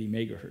at 80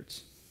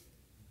 megahertz.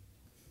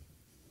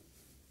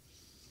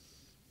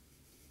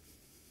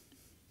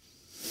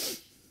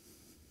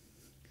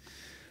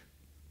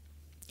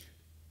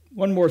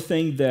 One more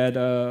thing that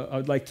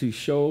I'd like to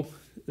show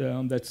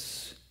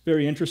that's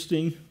very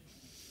interesting.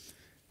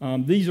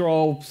 These are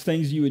all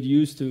things you would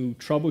use to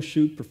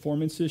troubleshoot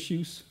performance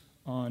issues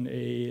on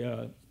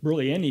a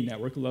really any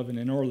network,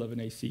 11N or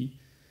 11AC.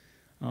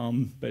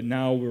 But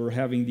now we're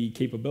having the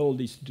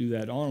capabilities to do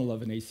that on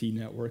 11AC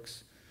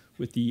networks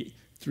with the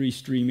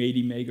 3-stream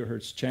 80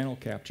 megahertz channel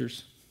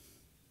captures.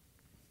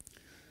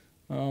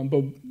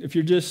 But if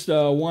you're just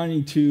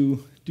wanting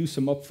to do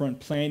some upfront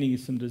planning and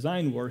some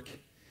design work,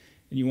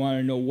 and you want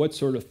to know what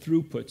sort of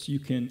throughputs you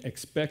can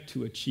expect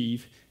to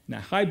achieve in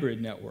a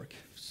hybrid network.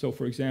 So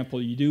for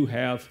example, you do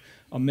have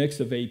a mix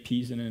of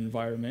APs in an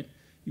environment.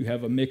 You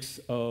have a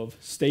mix of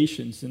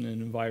stations in an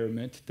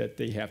environment that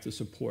they have to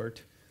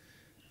support.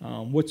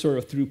 What sort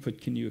of throughput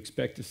can you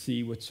expect to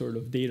see? What sort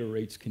of data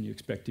rates can you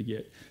expect to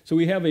get? So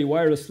we have a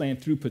wireless LAN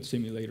throughput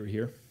simulator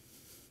here.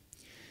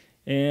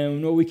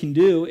 And what we can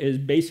do is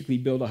basically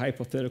build a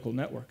hypothetical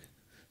network.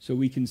 So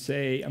we can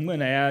say, I'm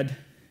going to add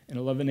an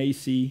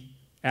 11AC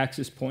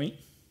access point,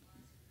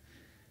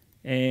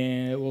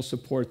 and it will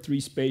support 3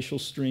 spatial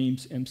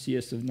streams,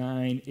 MCS of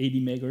 9,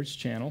 80 megahertz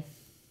channel.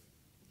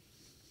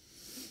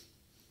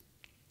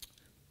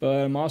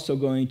 But I'm also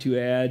going to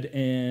add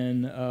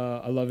an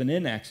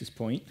 11N access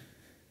point.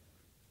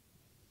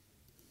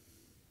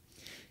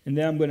 And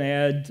then I'm going to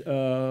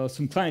add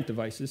some client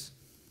devices.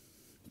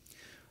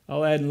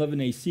 I'll add an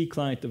 11AC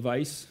client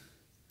device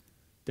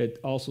that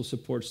also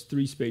supports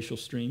 3 spatial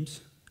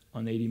streams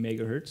on 80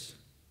 megahertz.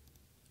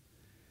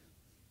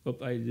 Oh,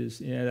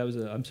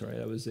 I'm sorry,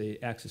 that was a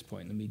access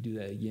point. Let me do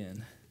that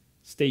again.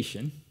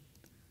 Station.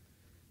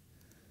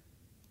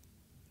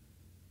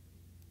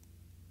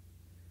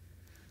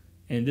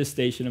 And this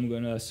station I'm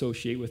going to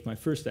associate with my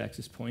first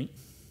access point.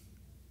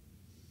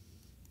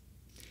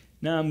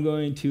 Now I'm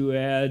going to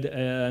add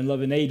an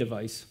 11A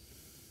device,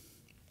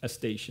 a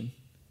station.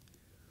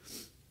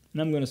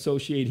 And I'm going to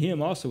associate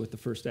him also with the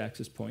first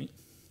access point.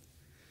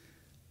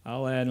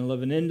 I'll add an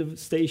 11N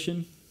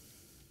station,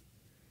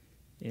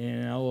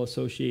 and I'll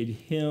associate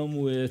him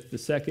with the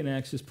second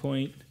access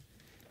point,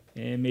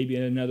 and maybe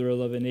another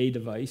 11A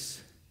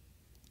device,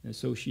 and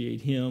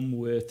associate him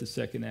with the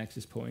second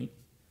access point,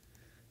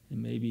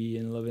 and maybe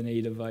an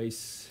 11A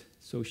device,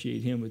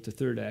 associate him with the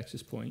third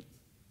access point.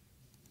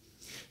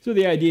 So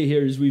the idea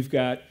here is we've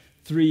got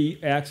 3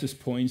 access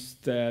points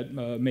that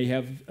may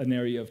have an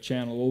area of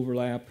channel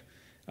overlap,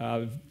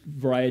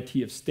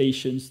 variety of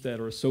stations that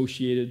are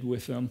associated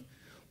with them.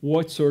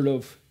 What sort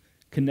of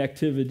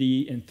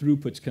connectivity and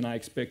throughputs can I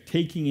expect,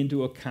 taking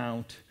into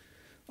account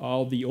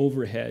all the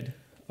overhead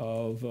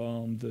of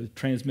the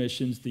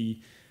transmissions, the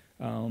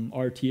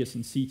RTS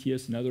and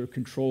CTS and other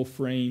control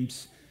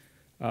frames,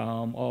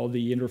 all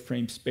the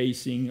interframe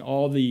spacing,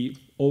 all the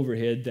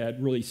overhead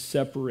that really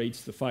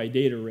separates the PHY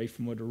data rate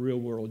from what a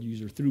real-world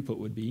user throughput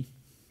would be.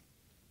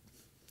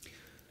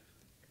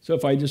 So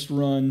if I just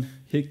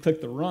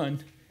click the run,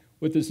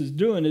 what this is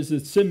doing is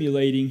it's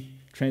simulating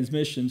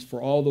transmissions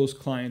for all those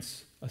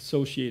clients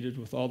associated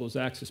with all those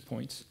access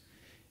points.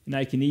 And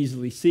I can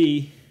easily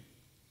see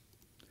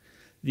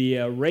the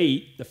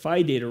rate, the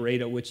PHY data rate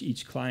at which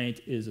each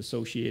client is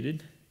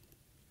associated.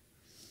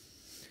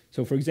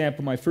 So for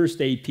example, my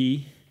first AP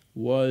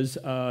was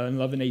an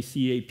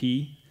 11AC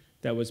AP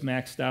that was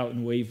maxed out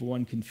in wave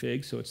 1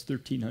 config, so it's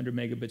 1300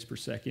 megabits per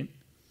second.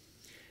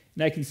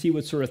 And I can see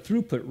what sort of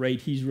throughput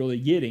rate he's really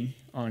getting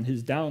on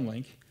his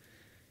downlink.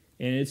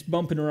 And it's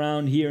bumping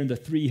around here in the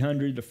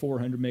 300 to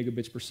 400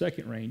 megabits per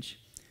second range.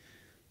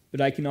 But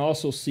I can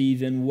also see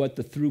then what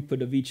the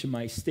throughput of each of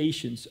my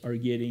stations are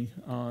getting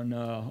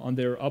on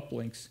their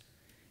uplinks,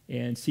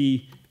 and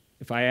see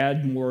if I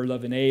add more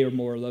 11A or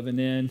more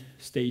 11N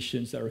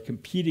stations that are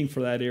competing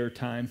for that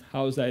airtime,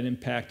 how is that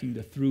impacting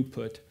the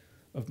throughput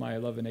of my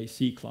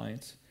 11AC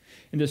clients.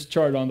 And this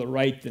chart on the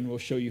right then will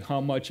show you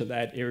how much of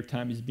that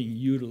airtime is being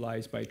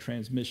utilized by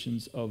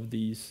transmissions of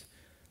these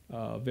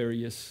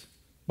various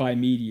by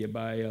media,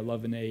 by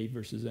 11A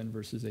versus N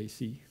versus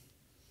AC.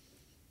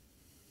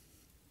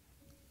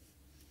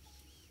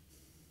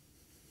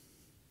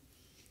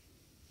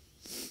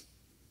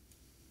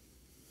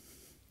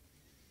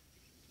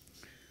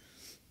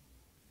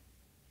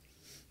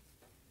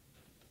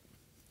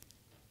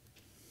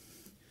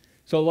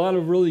 So a lot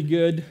of really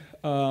good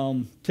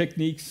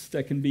techniques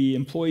that can be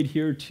employed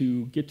here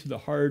to get to the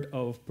heart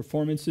of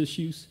performance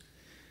issues.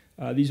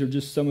 These are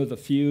just some of the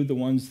few, the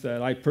ones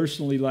that I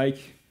personally like,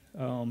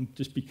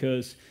 just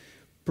because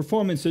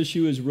performance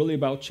issue is really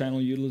about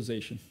channel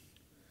utilization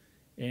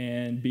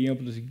and being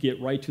able to get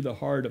right to the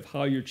heart of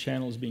how your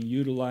channel is being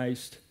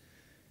utilized,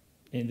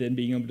 and then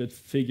being able to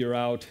figure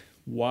out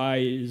why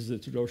is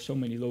it there are so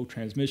many low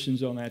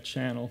transmissions on that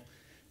channel.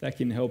 That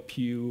can help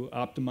you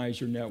optimize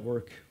your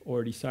network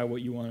or decide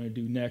what you want to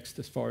do next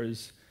as far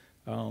as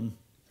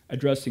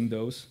addressing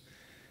those.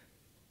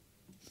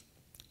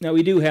 Now,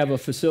 we do have a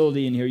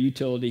facility in here,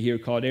 utility here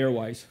called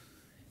Airwise.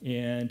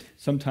 And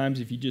sometimes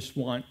if you just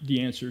want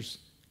the answers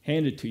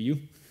handed to you,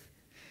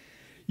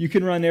 you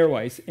can run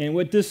Airwise. And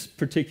what this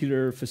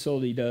particular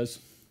facility does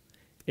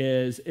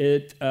is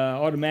it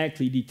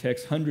automatically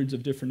detects hundreds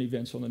of different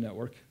events on the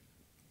network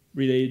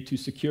related to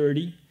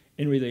security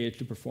and related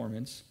to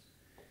performance.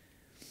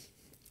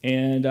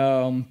 And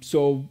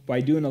so by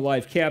doing a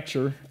live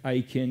capture,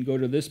 I can go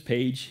to this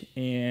page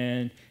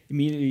and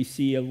immediately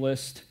see a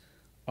list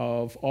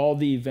of all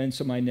the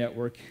events on my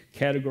network,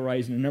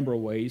 categorized in a number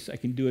of ways. I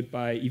can do it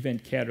by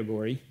event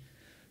category.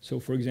 So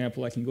for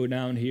example, I can go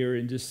down here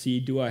and just see,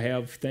 do I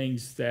have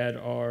things that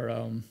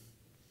are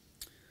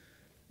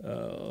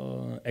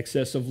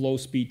excessive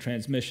low-speed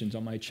transmissions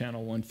on my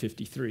channel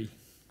 153?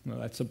 Well,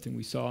 that's something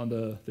we saw on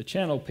the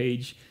channel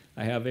page.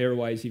 I have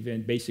Airwise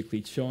event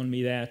basically showing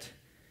me that.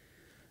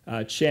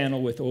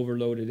 Channel with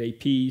overloaded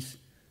APs.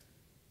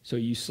 So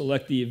you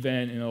select the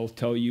event and it'll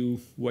tell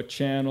you what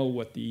channel,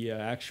 what the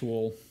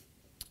actual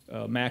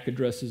MAC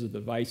addresses of the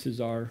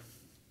devices are.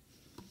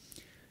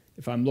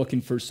 If I'm looking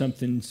for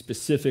something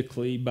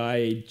specifically by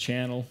a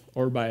channel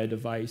or by a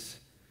device,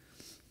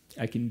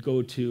 I can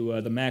go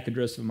to the MAC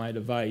address of my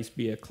device,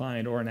 be a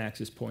client or an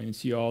access point, and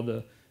see all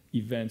the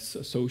events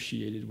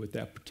associated with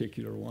that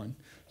particular one.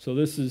 So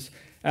this is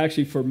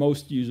actually, for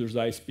most users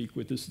I speak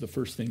with, this is the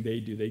first thing they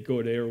do. They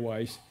go to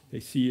Airwise, they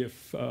see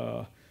if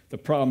the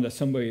problem that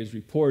somebody has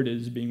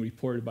reported is being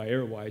reported by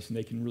Airwise, and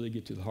they can really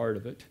get to the heart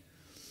of it.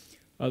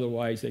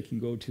 Otherwise, they can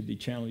go to the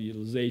channel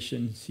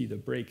utilization, see the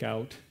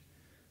breakout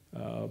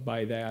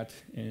by that,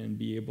 and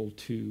be able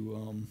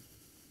to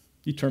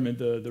determine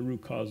the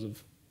root cause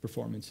of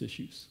performance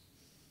issues.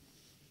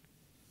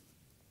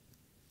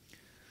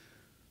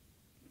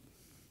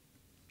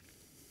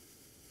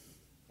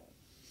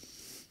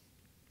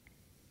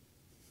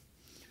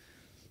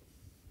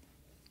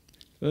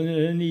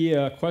 Any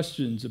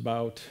questions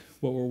about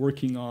what we're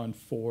working on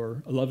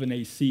for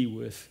 11AC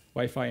with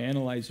Wi-Fi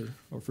analyzer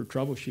or for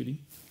troubleshooting?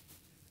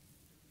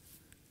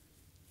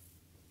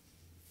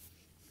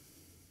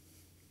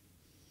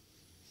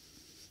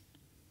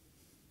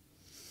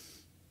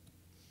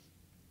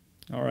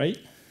 All right.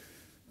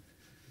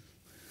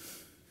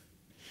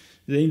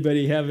 Does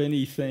anybody have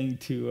anything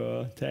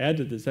to add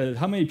to this?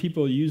 How many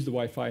people use the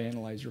Wi-Fi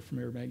analyzer from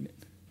AirMagnet?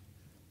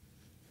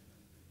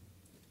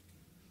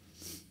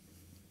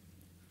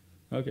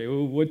 Okay,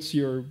 well, what's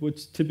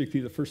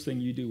typically the first thing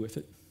you do with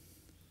it?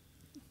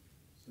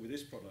 With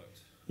this product?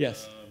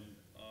 Yes.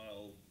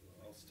 I'll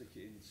stick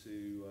it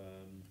into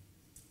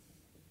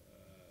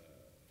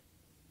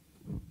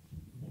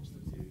what's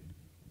the view?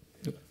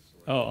 Yeah,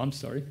 oh, I'm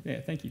sorry.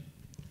 Yeah, thank you.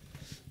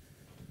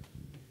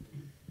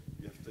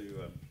 You have to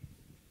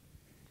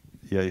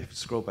you have to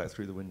scroll back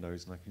through the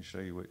windows, and I can show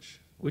you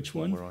which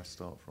one? Where I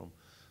start from.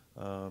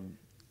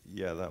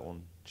 Yeah, that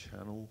one.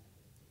 Channel.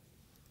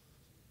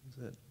 Is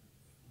it?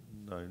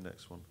 No,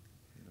 next one.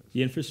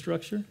 The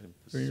infrastructure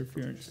or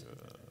interference?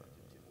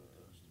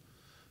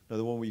 Now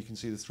the one where you can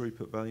see the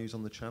throughput values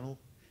on the channel?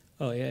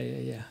 Oh,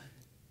 yeah.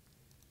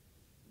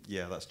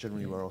 Yeah, that's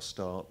generally where I'll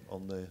start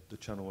on the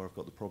channel where I've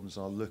got the problems.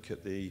 I'll look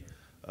at the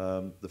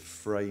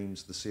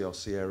frames, the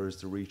CRC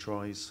errors, the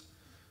retries.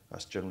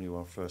 That's generally where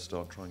I'll first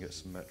start, try and get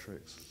some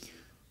metrics.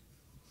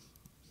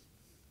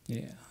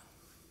 Yeah.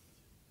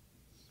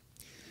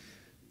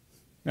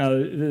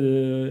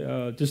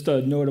 Now, just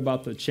a note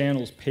about the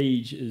channels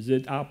page is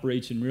it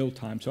operates in real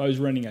time. So I was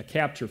running a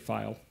capture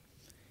file,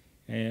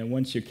 and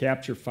once your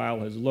capture file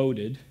has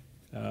loaded,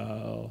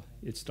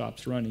 it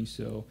stops running.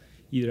 So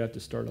you either have to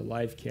start a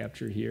live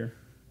capture here,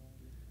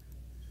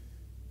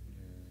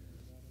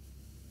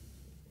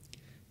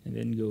 and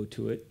then go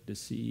to it to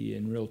see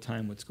in real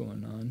time what's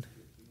going on.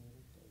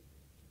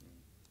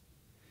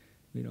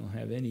 We don't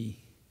have any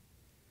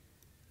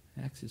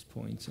access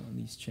points on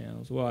these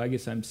channels. Well, I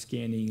guess I'm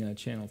scanning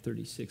channel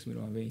 36. We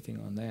don't have anything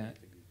on that.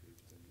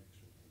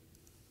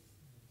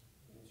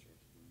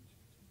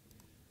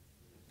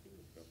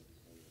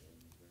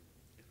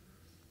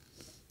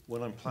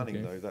 When I'm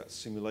planning, though, that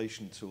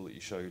simulation tool that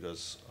you showed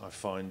us, I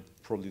find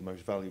probably the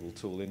most valuable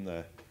tool in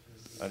there.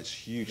 And it's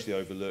hugely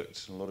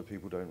overlooked, and a lot of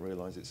people don't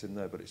realize it's in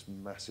there, but it's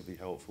massively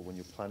helpful when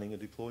you're planning a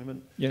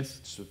deployment. Yes.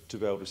 So to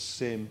be able to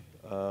sim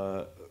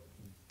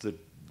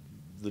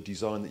the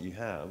design that you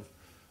have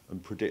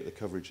and predict the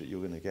coverage that you're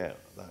going to get,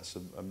 that's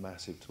a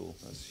massive tool.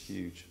 That's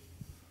huge.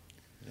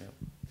 Yeah.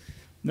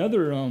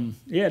 Another, I'm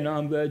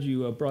glad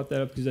you brought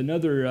that up, because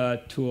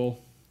another tool,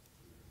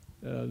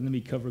 let me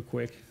cover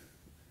quick,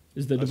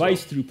 is the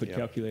device throughput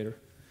calculator.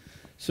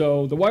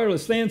 So the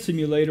wireless LAN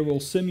simulator will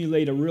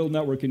simulate a real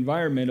network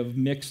environment of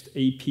mixed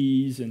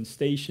APs and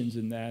stations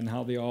and that, and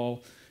how they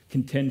all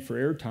contend for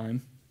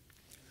airtime.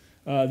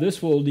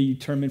 This will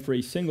determine for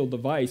a single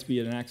device, be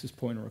it an access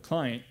point or a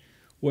client,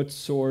 what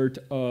sort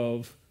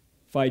of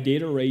PHY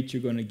data rate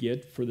you're going to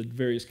get for the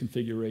various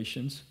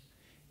configurations,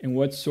 and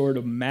what sort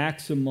of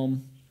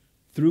maximum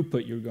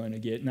throughput you're going to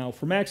get. Now,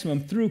 for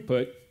maximum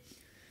throughput,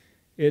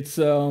 it's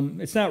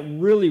not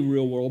really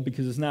real world,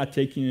 because it's not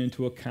taking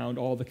into account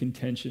all the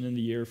contention in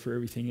the air for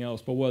everything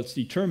else. But what it's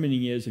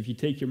determining is if you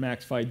take your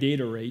max PHY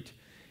data rate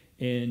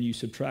and you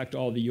subtract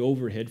all the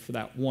overhead for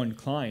that one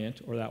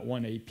client or that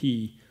one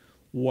AP,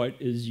 what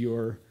is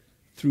your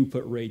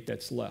throughput rate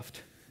that's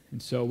left?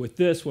 And so with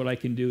this, what I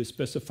can do is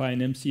specify an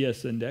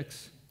MCS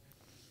index,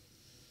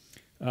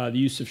 the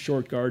use of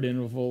short guard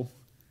interval,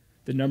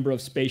 the number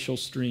of spatial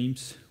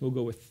streams. We'll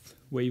go with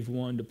wave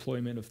 1,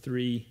 deployment of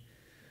 3,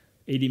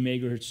 80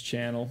 megahertz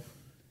channel,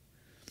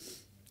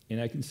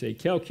 and I can say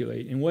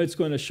calculate. And what it's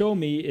going to show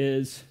me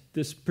is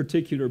this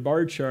particular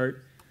bar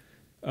chart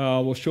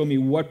will show me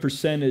what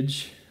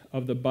percentage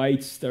of the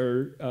bytes that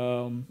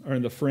are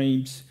in the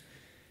frames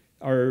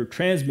are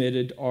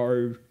transmitted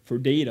are for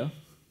data,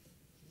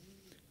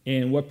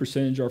 and what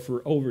percentage are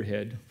for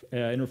overhead,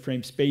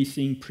 interframe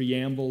spacing,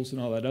 preambles,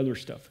 and all that other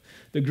stuff.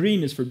 The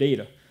green is for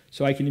data.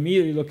 So I can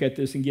immediately look at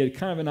this and get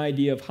kind of an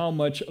idea of how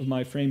much of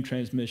my frame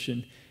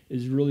transmission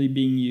is really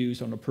being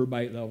used on a per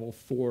byte level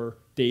for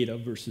data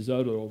versus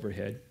other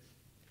overhead.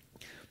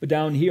 But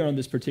down here on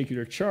this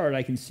particular chart,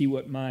 I can see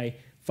what my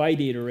PHY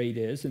data rate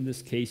is. In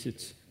this case,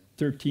 it's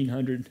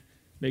 1,300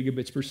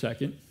 megabits per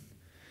second.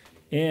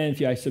 And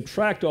if I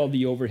subtract all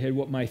the overhead,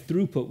 what my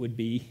throughput would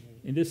be.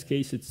 In this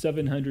case, it's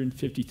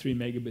 753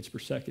 megabits per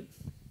second.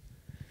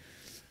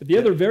 But the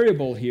other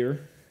variable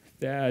here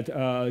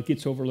that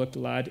gets overlooked a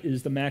lot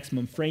is the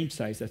maximum frame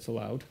size that's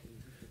allowed.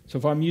 So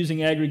if I'm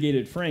using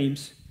aggregated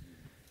frames,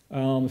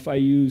 if I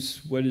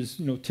use what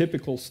is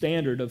typical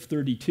standard of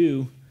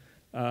 32,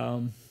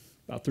 about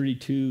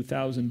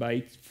 32,000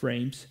 byte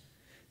frames,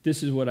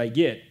 this is what I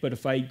get. But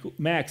if I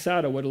max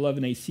out at what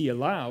 11AC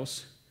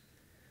allows,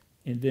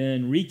 and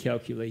then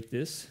recalculate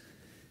this,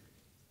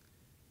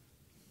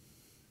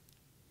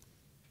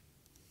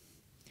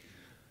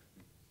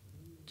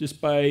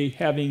 just by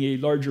having a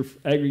larger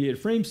aggregated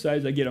frame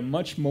size, I get a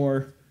much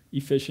more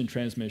efficient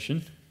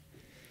transmission.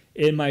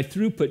 And my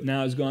throughput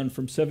now has gone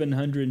from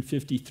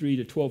 753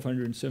 to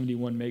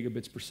 1,271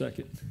 megabits per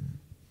second.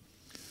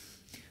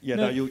 Yeah,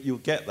 now you'll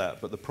get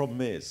that, but the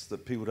problem is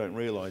that people don't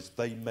realize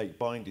they make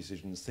buying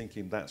decisions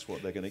thinking that's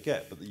what they're going to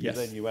get, but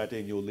then you add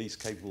in your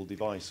least capable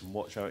device and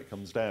watch how it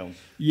comes down.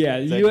 Yeah,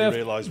 then you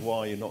realize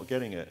why you're not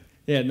getting it.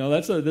 Yeah, no,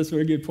 that's a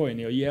very good point.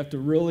 You have to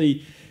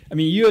really,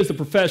 you as the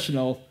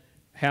professional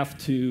have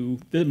to,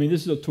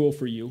 this is a tool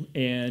for you,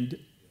 and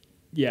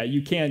yeah,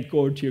 you can't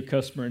go to your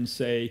customer and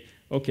say,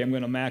 okay, I'm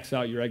going to max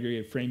out your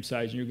aggregated frame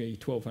size and you're going to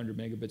get 1,200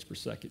 megabits per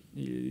second.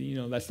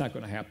 That's not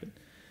going to happen.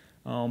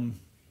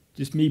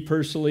 Just me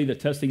personally, the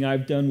testing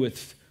I've done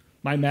with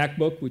my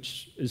MacBook,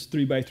 which is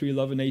 3x3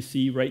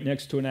 11AC, right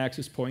next to an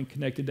access point,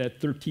 connected at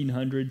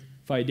 1,300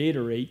 PHY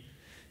data rate,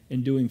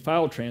 and doing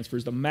file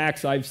transfers, the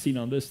max I've seen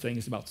on this thing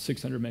is about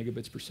 600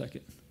 megabits per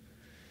second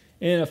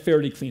in a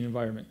fairly clean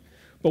environment.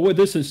 But what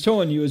this is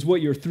showing you is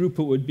what your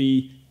throughput would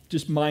be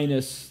just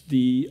minus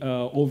the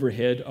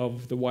overhead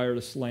of the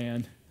wireless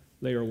LAN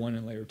layer 1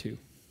 and layer 2.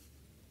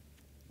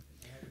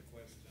 I have a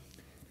question.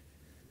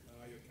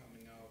 Now you're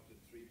coming out with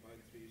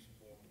 3x3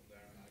 support of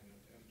their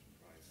magnet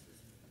enterprises.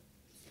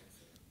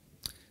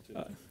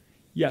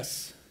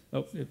 Yes.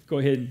 Oh, go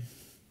ahead.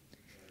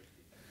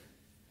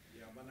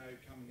 Yeah, when are you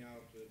coming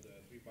out with the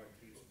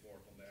 3x3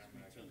 support on the Air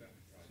Magnet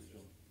Enterprise?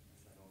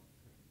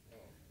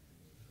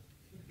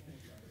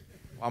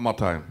 One more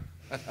time.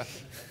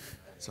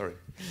 Sorry.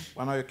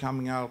 When are you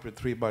coming out with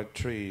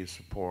 3x3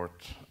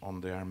 support on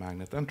the Air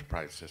Magnet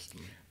Enterprise system?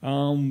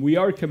 We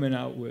are coming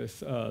out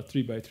with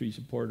 3x3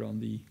 support on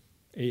the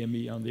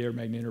AME, on the Air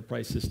Magnet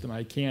Enterprise system.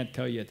 I can't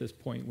tell you at this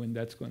point when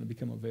that's going to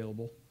become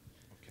available.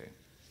 Okay.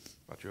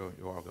 But you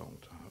are going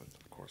to have it,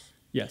 of course.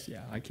 Yes,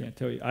 yeah, I can't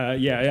tell you.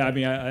 Yeah, I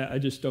mean, I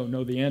just don't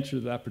know the answer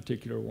to that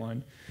particular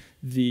one.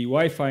 The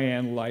Wi-Fi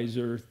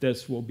analyzer,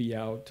 this will be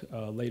out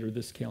later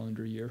this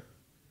calendar year.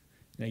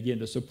 And again,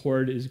 the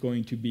support is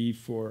going to be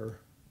for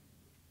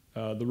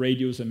the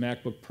radios and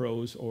MacBook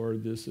Pros or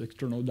this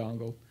external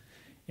dongle.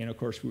 And of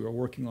course, we are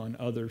working on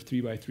other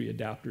 3x3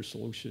 adapter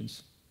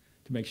solutions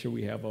to make sure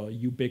we have a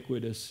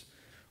ubiquitous,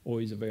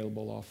 always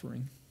available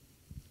offering.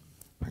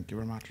 Thank you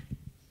very much.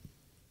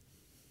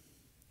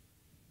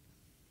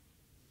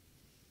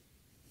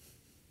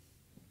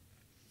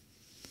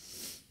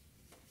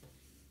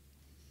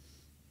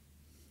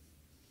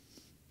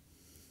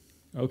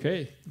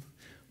 Okay,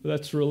 well,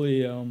 that's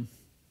really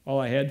all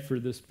I had for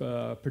this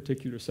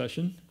particular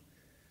session.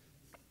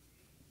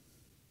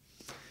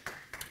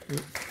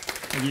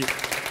 Thank you.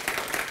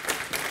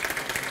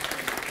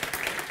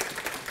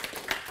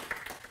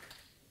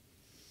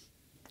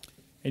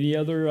 Any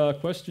other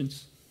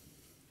questions?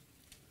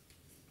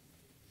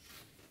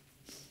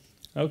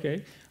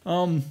 Okay.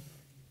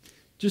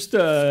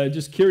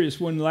 Just curious,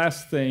 one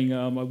last thing.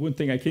 One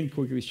thing I can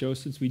quickly show,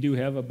 since we do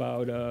have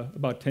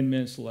about 10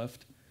 minutes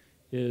left,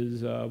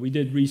 is we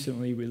did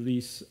recently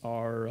release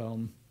our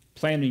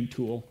planning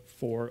tool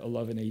for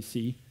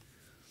 11AC.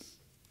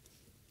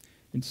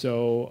 And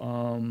so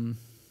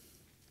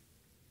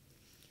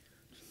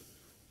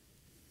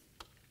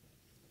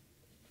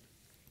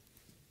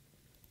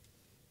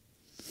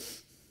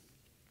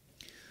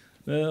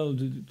well,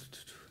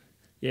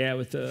 yeah,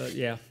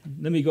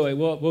 let me go ahead.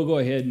 We'll go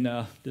ahead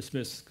and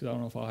dismiss, because I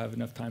don't know if I'll have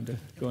enough time to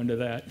go into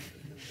that.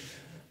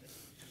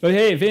 But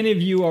hey, if any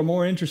of you are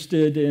more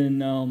interested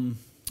in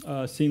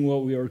seeing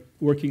what we are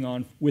working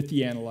on with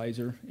the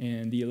analyzer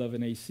and the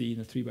 11AC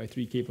and the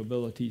 3x3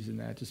 capabilities and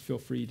that, just feel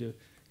free to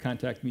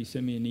contact me,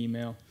 send me an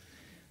email.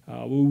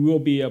 We will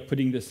be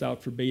putting this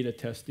out for beta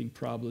testing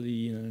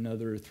probably in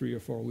another 3 or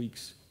 4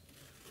 weeks.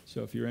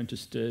 So if you're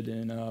interested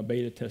in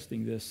beta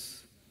testing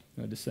this,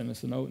 just send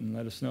us a note and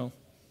let us know.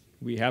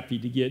 We'll be happy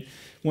to get,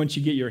 once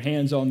you get your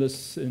hands on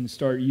this and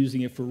start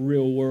using it for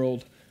real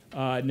world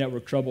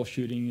network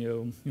troubleshooting,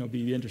 it'll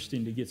be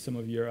interesting to get some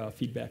of your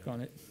feedback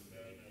on it.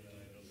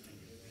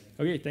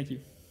 Okay, thank you.